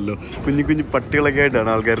കയറ്റില്ലല്ലോ. കുഞ്ഞു കുഞ്ഞു പട്ടികളൊക്കെ ആയിട്ടാണ്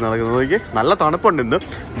ആൾക്കാർ നടക്കുന്നത്. നോക്കി, നല്ല തണുപ്പുണ്ട് ഇന്ന്.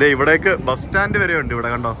 ഇതേ ഇവിടേക്ക് ബസ് സ്റ്റാൻഡ് വരെ ഉണ്ട്. ഇവിടെ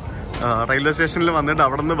കണ്ടോ, റെയിൽവേ സ്റ്റേഷനിൽ വന്നിട്ട്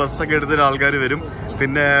അവിടെ നിന്ന് ബസ്സൊക്കെ എടുത്തിട്ട് ആൾക്കാർ വരും.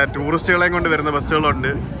 പിന്നെ ടൂറിസ്റ്റുകളെയും കൊണ്ട് വരുന്ന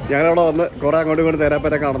ബസ്സുകളുണ്ട്. ഞങ്ങളവിടെ വന്ന് കുറേ അങ്ങോട്ടും ഇങ്ങോട്ട്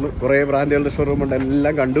തേരാപ്പര കാണുന്നു. കുറേ ബ്രാൻഡുകളുടെ ഷോറൂമുണ്ട്,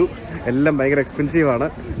 എല്ലാം കണ്ടു. എല്ലാം ഭയങ്കര എക്സ്പെൻസീവാണ്.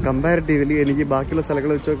 കമ്പാരിറ്റീവ്ലി എനിക്ക് ബാക്കിയുള്ള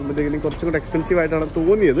സ്ഥലങ്ങൾ വെച്ച് നോക്കുമ്പോഴത്തേക്കും കുറച്ചും കൂടെ എക്സ്പെൻസീവ് ആയിട്ടാണ്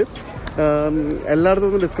തോന്നിയത്. എല്ലായിടത്തും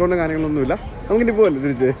ഒന്നും ഡിസ്കൗണ്ടും കാര്യങ്ങളൊന്നുമില്ല. നമുക്കിനി പോകല്ലേ,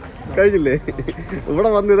 തിരിച്ച് കഴിഞ്ഞില്ലേ? ഇവിടെ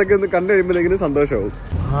വന്ന് ഇതൊക്കെ ഒന്ന് കണ്ടു കഴിയുമ്പോഴത്തേക്കിനും സന്തോഷമാവും.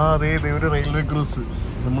 അതെ, ഒരു റെയിൽവേ ക്രൂസ്.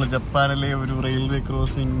 നമ്മൾ ജപ്പാനിലെ ഒരു റെയിൽവേ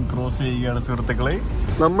ക്രോസ് ചെയ്യുകയാണ് സുഹൃത്തുക്കളെ.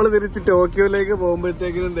 നമ്മൾ തിരിച്ച് ടോക്കിയോയിലേക്ക്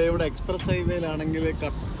പോകുമ്പോഴത്തേക്കും ഇവിടെ എക്സ്പ്രസ് ഹൈവേയിലാണെങ്കിൽ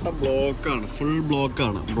കട്ട ബ്ലോക്കാണ്, ഫുൾ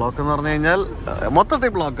ബ്ലോക്കാണ്. ബ്ലോക്ക് എന്ന് പറഞ്ഞു കഴിഞ്ഞാൽ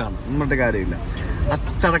മൊത്തത്തിൽ ബ്ലോക്കാണ്, എന്നിട്ട് കാര്യമില്ല.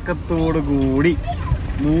 അച്ചടക്കത്തോടു കൂടി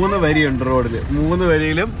 3 വരിയുണ്ട് റോഡിൽ. 3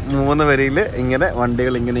 വരിയിൽ ഇങ്ങനെ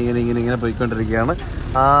വണ്ടികൾ ഇങ്ങനെ പോയിക്കൊണ്ടിരിക്കുകയാണ്.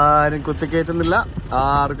 ആരും കുത്തിക്കയറ്റുന്നില്ല,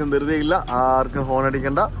 ആർക്കും ധൃതിയില്ല, ആർക്കും ഹോൺ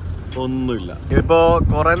അടിക്കണ്ട, ഒന്നുമില്ല. ഇതിപ്പോ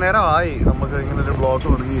കുറെ നേരമായി നമുക്ക് ഇങ്ങനെ ഒരു ബ്ലോക്ക്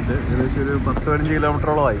തുടങ്ങിയിട്ട്. ഏകദേശം ഒരു 10-15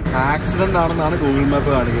 കിലോമീറ്ററോളമായി. ആക്സിഡന്റ് ആണെന്നാണ് ഗൂഗിൾ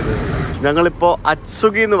മാപ്പ് കാണിക്കുന്നത്. ഞങ്ങളിപ്പോ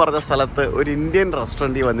അറ്റ്സുഗി എന്ന് പറഞ്ഞ സ്ഥലത്ത് ഒരു ഇന്ത്യൻ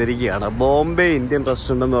റെസ്റ്റോറൻറ്റിൽ വന്നിരിക്കുകയാണ്. ബോംബെ ഇന്ത്യൻ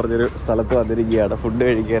റെസ്റ്റോറൻറ്റ് എന്ന് പറഞ്ഞൊരു സ്ഥലത്ത് വന്നിരിക്കുകയാണ് ഫുഡ്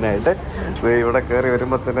കഴിക്കാനായിട്ട്. ഇവിടെ കയറി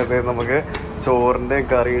വരുമ്പോൾ തന്നെ നമുക്ക് ചോറിൻ്റെയും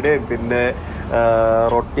കറിയുടെയും പിന്നെ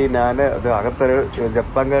റൊട്ടി, നാന്, അത് അകത്തൊരു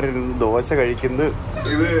ജപ്പാൻകാരിരുന്ന് ദോശ കഴിക്കുന്നത്.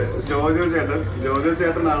 ഇത് ജോജോ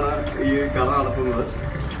ചേട്ടനാണ് ഈ കട നടത്തുന്നത്.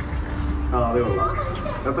 അതേ ഉള്ളൂ.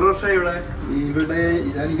 എത്ര വർഷമായി ഇവിടെ?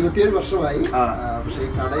 ഞാൻ 27 വർഷമായി. പക്ഷേ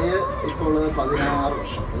കടയെ ഇപ്പോൾ 16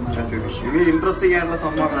 വർഷം. ഇനി ഇൻട്രസ്റ്റിംഗ് ആയിട്ടുള്ള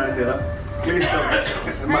സംഭവം കാണിച്ചു തരാം.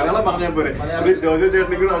 മലയാളം പറഞ്ഞാൽ പോരെ. ഇത് ജോജോ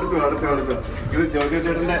ചേട്ടനെ കൂടെ അടുത്ത്. ഇത് ജോജോ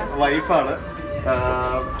ചേട്ടന്റെ വൈഫാണ്.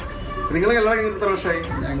 നിങ്ങൾ കല്യാണം കഴിഞ്ഞിട്ട് എത്ര വർഷമായി?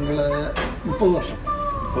 ഞങ്ങള് 30 വർഷം.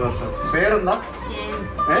 പേരെന്താ?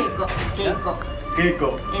 കേക്കോ.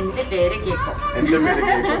 എന്റെ പേര് കേക്കോ.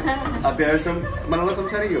 അത്യാവശ്യം മലയാളം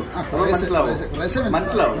സംസാരിക്കോ?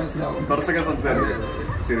 മനസ്സിലാവും. കുറച്ചൊക്കെ സംസാരിക്കും.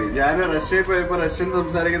 ശരി. ഞാൻ റഷ്യയിൽ പോയപ്പോ റഷ്യൻ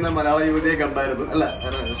സംസാരിക്കുന്ന മലയാള യുവതിയെ കണ്ടായിരുന്നു.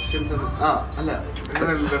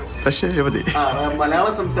 റഷ്യൻ യുവതി.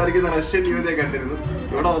 മലയാളം സംസാരിക്കുന്ന റഷ്യൻ യുവതിയെ കണ്ടിരുന്നു.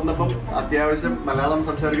 ഇവിടെ വന്നപ്പം അത്യാവശ്യം മലയാളം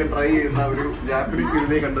സംസാരിക്കാൻ ട്രൈ ചെയ്യുന്ന ഒരു ജാപ്പനീസ്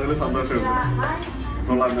യുവതിയെ കണ്ടതിൽ സന്തോഷമുണ്ട്.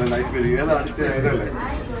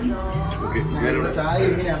 ചായ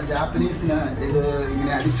ഇങ്ങനെയാണ്, ജാപ്പനീസിന് ഇത്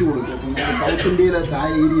ഇങ്ങനെ അടിച്ചു കൊടുക്കും. സൗത്ത് ഇന്ത്യയിലെ ചായ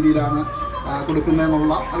ഈ രീതിയിലാണ്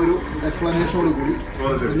കൊടുക്കുന്നതെന്നുള്ള ഒരു എക്സ്പ്ലനേഷനോട് കൂടി.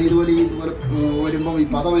 പിന്നെ ഇതുപോലെ വരുമ്പോൾ ഈ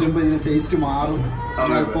പത വരുമ്പോൾ ഇതിന് ടേസ്റ്റ് മാറും.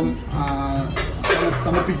 ഇപ്പം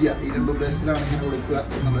തണുപ്പിക്കുക, ഈ 2 ഉദ്ദേശത്തിലാണ് ഇങ്ങനെ കൊടുക്കുക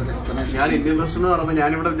എന്നുള്ളൊരു എക്സ്പ്ലനേഷൻ. ഞാൻ ഇന്ത്യൻ റെസ്റ്റോറന്റ് എന്ന്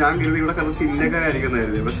പറയുമ്പോൾ ഞാൻ കരുതി ഇവിടെ കുറച്ച്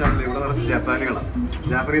ഇന്ത്യക്കാരായിരിക്കുന്നതായിരുന്നു. പക്ഷെ ഇവിടെ കുറച്ച് ജപ്പാനികളാണ്,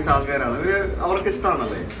 ജാപ്പനീസ് ആൾക്കാരാണ്. അവർക്ക്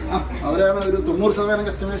ഇഷ്ടമാണല്ലേ? അവരാണ് ഒരു 90%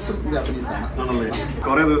 കസ്റ്റമേഴ്സും ജാപ്പനീസാണ്. ആണല്ലേ?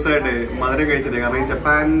 കുറെ ദിവസമായിട്ട് മധുരം കഴിച്ചിട്ടേ. കാരണം ഈ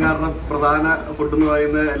ജപ്പാൻകാരുടെ പ്രധാന ഫുഡ് എന്ന്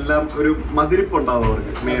പറയുന്നത് എല്ലാം ഒരു മധുരിപ്പ് ഉണ്ടാവും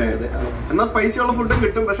അവർക്ക് മെയിനായിട്ട്. എന്നാൽ സ്പൈസിയുള്ള ഫുഡും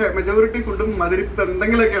കിട്ടും, പക്ഷെ മെജോറിറ്റി ഫുഡും മധുരിപ്പ്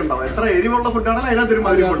എന്തെങ്കിലുമൊക്കെ ഉണ്ടാവും. എത്ര എരിവുള്ള ഫുഡാണെങ്കിൽ അതിനകത്തൊരു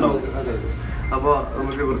മധുരിപ്പ് ഉണ്ടാവും. അപ്പൊ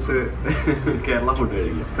നമുക്ക് കുറച്ച് കേരള ഫുഡ്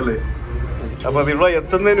കഴിക്കാം അല്ലേ? അപ്പൊ ഇവിടെ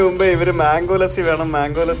എത്തുന്നതിന് മുമ്പേ ഇവര് മാംഗോ ലസ്സി വേണം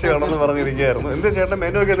എന്ന് പറഞ്ഞിരിക്കുകയായിരുന്നു. എന്ത് ചേട്ടൻ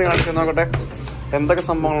മെനു ഒക്കെ ഒന്ന് കാണിച്ചു നോക്കട്ടെ, എന്തൊക്കെ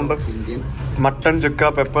സംഭവങ്ങളുണ്ട്? Mutton chukka,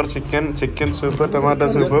 pepper chicken, chicken soup, tomato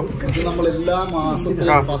soup. നമ്മൾ എല്ലാ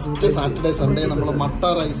മാസത്തെ ഫസ്റ്റ് സാറ്റർഡേ സൺഡേ നമ്മൾ മട്ട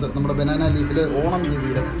റൈസ് നമ്മുടെ ബനാന ലീഫില് ഓണം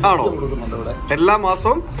രീതിയിൽ കൊടുക്കുന്നുണ്ട് ഇവിടെ. എല്ലാ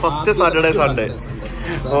മാസവും ഫസ്റ്റ് സാറ്റർഡേ സൺഡേ.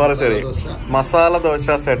 ശരി. മസാല ദോശ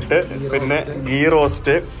സെറ്റ്, പിന്നെ ഗീ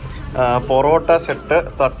റോസ്റ്റ്, പൊറോട്ട സെറ്റ്,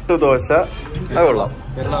 തട്ടുദോശ, അത് കൊള്ളാം.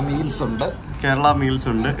 കേരള മീൽസ്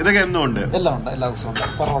ഉണ്ട്. ഇതൊക്കെ എന്നും ഉണ്ട്? എല്ലാം ഉണ്ട്, എല്ലാ ദിവസവും ഉണ്ട്.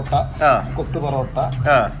 പൊറോട്ട, കൊത്തു പൊറോട്ട,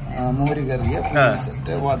 മോര് കറി,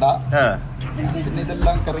 സെറ്റ്, വട, പിന്നെ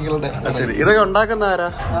ഇതെല്ലാം കറികളുടെ. ശരി. ഇതൊക്കെ ഉണ്ടാക്കുന്ന ആരാ?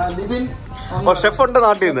 ലിബിൻ ഷെഫ് ഉണ്ട്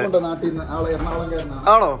നാട്ടിൽ നിന്ന്.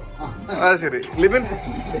 ആണോ? ശരി. ലിബിൻ,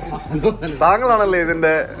 താങ്കളാണല്ലേ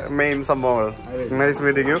ഇതിന്റെ മെയിൻ സംഭവങ്ങൾ? Nice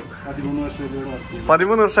meeting you.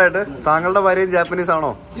 13 വർഷമായിട്ട്. താങ്കളുടെ ഭാര്യയും ജാപ്പനീസ്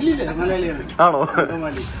ആണോ? ആണോ?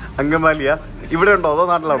 അങ്കമാലിയാ? ഇവിടെ ഉണ്ടോ അതോ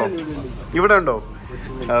നാട്ടിലാണോ? ഇവിടെ ഉണ്ടോ?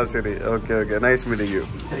 ശരി. Okay okay, nice meeting you.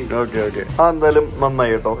 Okay okay, എന്തായാലും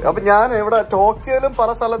നന്നായി കേട്ടോ. അപ്പൊ ഞാൻ ഇവിടെ ടോക്കിയോയിലും പല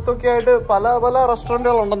സ്ഥലത്തൊക്കെ ആയിട്ട് പല പല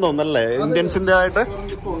റെസ്റ്റോറന്റുകൾ ഉണ്ടെന്ന് തോന്നുന്നല്ലേ ഇന്ത്യൻസിന്റെ ആയിട്ട്.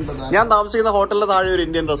 ഞാൻ താമസിക്കുന്ന ഹോട്ടലിന്റെ താഴെ ഒരു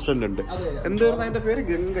ഇന്ത്യൻ റെസ്റ്റോറന്റ് ഉണ്ട്. എന്തായിരുന്നു അതിന്റെ പേര്?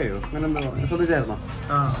 ഗംഗയോ അങ്ങനെ എന്താ ശ്രദ്ധിച്ചായിരുന്നോ?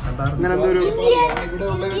 അങ്ങനെ എന്തോ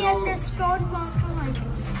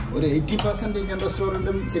ഒരു 80% ഇന്ത്യൻ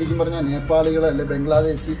റെസ്റ്റോറന്റും ശരിക്കും പറഞ്ഞാൽ നേപ്പാളികൾ അല്ലെ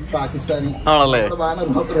ബംഗ്ലാദേശി പാകിസ്ഥാനി ആണല്ലേ.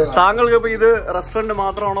 താങ്കൾക്ക് ഇപ്പൊ ഇത് റെസ്റ്റോറന്റ്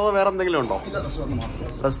മാത്രമാണോ അതോ വേറെ എന്തെങ്കിലും ഉണ്ടോ?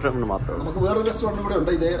 റെസ്റ്റോറന്റ് മാത്രമേ നമുക്ക് വേറെ റെസ്റ്റോറന്റ് കൂടെ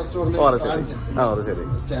ഉണ്ട്. ഇതേ റെസ്റ്റോറന്റ്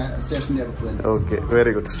സ്റ്റേഷന്റെ അടുത്ത് തന്നെ. Okay,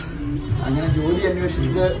 very good. അങ്ങനെ ജോലി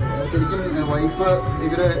അന്വേഷിച്ച് ശരിക്കും വൈഫ്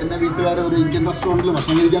ഇവര് എന്നെ വീട്ടുകാരെ ഒരു ഇന്ത്യൻ റെസ്റ്റോറന്റിൽ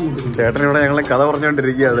ഭക്ഷണം കഴിക്കാൻ കൊണ്ടുവരും. ചേട്ടൻ ഇവിടെ ഞങ്ങളെ കഥ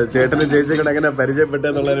പറഞ്ഞുകൊണ്ടിരിക്കുകയാണ്. ചേട്ടനും ചേച്ചിയും എങ്ങനെ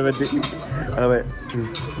പരിചയപ്പെട്ടെന്നുള്ളതിനെ പറ്റി. അതെ,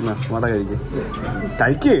 വട കഴിക്ക്,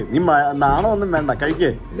 കഴിക്ക്. നീ നാണോ ഒന്നും വേണ്ട, കഴിക്ക്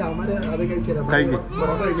കഴിക്ക്.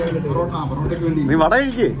 നീ വട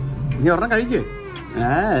കഴിക്ക്, നീ ഒരെണ്ണം കഴിക്ക്.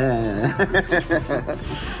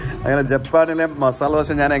 അങ്ങനെ ജപ്പാനിലെ മസാല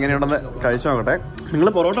ദോശ ഞാൻ എങ്ങനെയുണ്ടെന്ന് കഴിച്ചു നോക്കട്ടെ. നിങ്ങൾ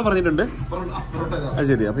പൊറോട്ട പറഞ്ഞിട്ടുണ്ട്. അത്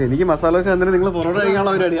ശരി. അപ്പൊ എനിക്ക് മസാല ദോശ എന്തിനാ നിങ്ങൾ പൊറോട്ട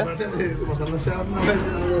കഴിക്കാനുള്ള പരിപാടിയാ?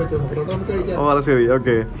 ഓ അത് ശരി.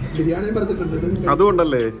 ഓക്കെ,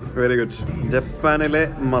 അതുകൊണ്ടല്ലേ. Very good. ജപ്പാനിലെ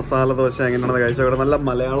മസാല ദോശ എങ്ങനെയാണെന്ന് കഴിച്ചു നോക്കട്ടെ. നല്ല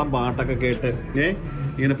മലയാളം പാട്ടൊക്കെ കേട്ട്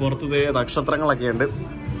ഇങ്ങനെ പുറത്ത് നക്ഷത്രങ്ങളൊക്കെ ഉണ്ട്.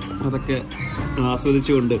 അതൊക്കെ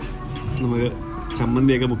ആസ്വദിച്ചുകൊണ്ട് നമുക്ക്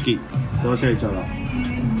ചമ്മന്തിയൊക്കെ മുക്കി ദോശ കഴിച്ചോളാം.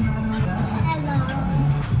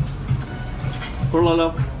 കൊള്ളാലോ,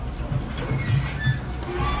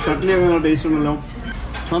 ചട്നിയൊക്കെ നല്ല ടേസ്റ്റ് ഉണ്ടല്ലോ,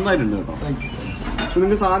 നന്നായിട്ടുണ്ട് കേട്ടോ.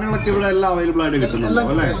 നിങ്ങൾക്ക് സാധനങ്ങളൊക്കെ ഇവിടെ എല്ലാം അവൈലബിൾ ആയിട്ട് കിട്ടുന്നുണ്ടോ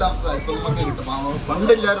അല്ലേ?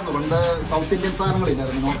 പണ്ടില്ലായിരുന്നു, പണ്ട് south Indian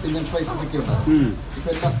സാധനങ്ങളില്ലായിരുന്നു, north Indian spices ഒക്കെ ഉണ്ടായിരുന്നു. ഇപ്പൊ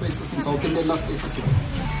എല്ലാ സ്പൈസസും സൗത്ത് ഇന്ത്യൻ എല്ലാ സ്പൈസസും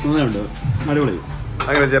നന്നായിട്ടുണ്ട്, അടിപൊളി.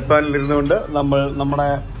 അങ്ങനെ ജപ്പാനിൽ ഇരുന്നുകൊണ്ട് നമ്മൾ നമ്മുടെ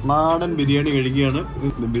നാടൻ ബിരിയാണി കഴിക്കുകയാണ്.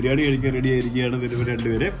 ബിരിയാണി കഴിക്കാൻ റെഡി ആയിരിക്കുകയാണ് ഇവർ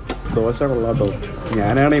രണ്ടുപേര്. ദോശ കൊള്ളാട്ടോ.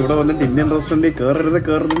 ഞാനാണ് ഇവിടെ വന്നിട്ട് ഇന്ത്യൻ റെസ്റ്റോറൻറ്റിൽ കയറരുതെന്ന്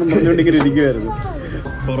പറഞ്ഞുകൊണ്ടിങ്ങനെ ഇരിക്കുമായിരുന്നു.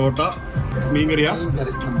 പൊറോട്ട, മീൻകറിയാ?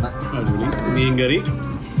 മീൻകറി,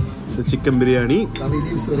 ചിക്കൻ ബിരിയാണി.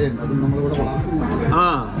 ആ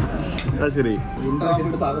അത് ശരി.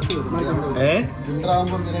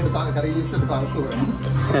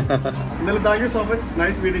 എന്തായാലും thank you so much.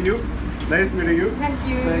 Nice meeting you. Nice meeting you.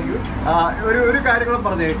 ഒരു കാര്യം കൂടെ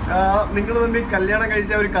പറഞ്ഞേ, നിങ്ങൾ തമ്മിൽ കല്യാണം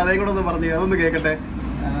കഴിച്ച ഒരു കഥയും കൂടെ ഒന്ന് പറഞ്ഞേ, അതൊന്ന് കേൾക്കട്ടെ.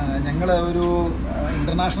 ഞങ്ങൾ ഒരു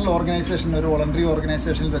ഇന്റർനാഷണൽ ഓർഗനൈസേഷൻ, ഒരു വോളണ്ടറി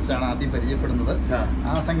ഓർഗനൈസേഷനിൽ വെച്ചാണ് ആദ്യം പരിചയപ്പെടുന്നത്.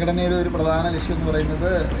 ആ സംഘടനയുടെ ഒരു പ്രധാന ലക്ഷ്യം എന്ന് പറയുന്നത്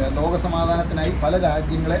ലോക സമാധാനത്തിനായി പല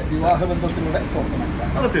രാജ്യങ്ങളെ വിവാഹബന്ധത്തിലൂടെ കോർത്തിണക്കാം.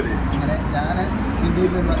 അങ്ങനെ ഞാൻ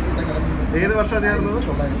ഇന്ത്യയിൽ നിന്ന് ഈ സംഘടന ഏത് വർഷമാണ് ചേർന്നത്?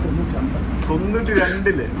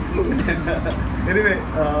 1992. Anyway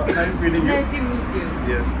nice meeting you.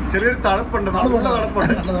 Yes, ചെറിയൊരു തണുപ്പുണ്ട്, നല്ല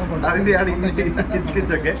തണുപ്പുണ്ട്, അതിന്റെയാണ്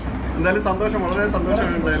കിച്ചൊക്കെ. എന്തായാലും സന്തോഷം, വളരെ സന്തോഷം.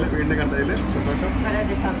 എന്തായാലും വീണ്ടും കണ്ടതിൽ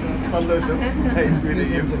സന്തോഷം.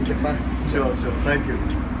 Thank you.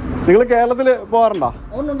 നിങ്ങൾ കേരളത്തിൽ പോകാറുണ്ടോ?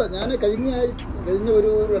 ഉണ്ട്. ഞാൻ കഴിഞ്ഞ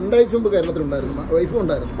ഒരു 2 ആഴ്ച മുമ്പ് കേരളത്തിലുണ്ടായിരുന്നു, വൈഫും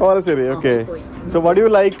ഉണ്ടായിരുന്നു. ഓ അത് ശരി. Okay, so what do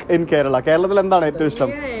you like in Kerala? കേരളത്തിൽ എന്താണ് ഏറ്റവും ഇഷ്ടം?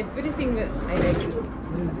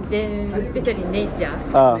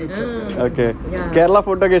 ഓക്കെ, കേരള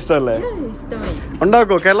ഫുഡൊക്കെ ഇഷ്ടമല്ലേ?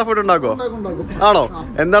 ഉണ്ടാക്കോ? കേരള ഫുഡ് ഉണ്ടാക്കോ? ആണോ?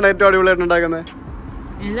 എന്താണ് ഏറ്റവും അടിപൊളിയായിട്ട് ഉണ്ടാക്കുന്നത്?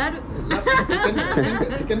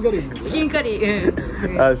 ചിക്കൻ കറി.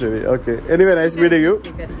 ആ ശരി. Okay, anyway nice meeting you.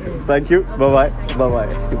 Thank you. Bye bye. Bye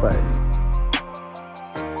bye.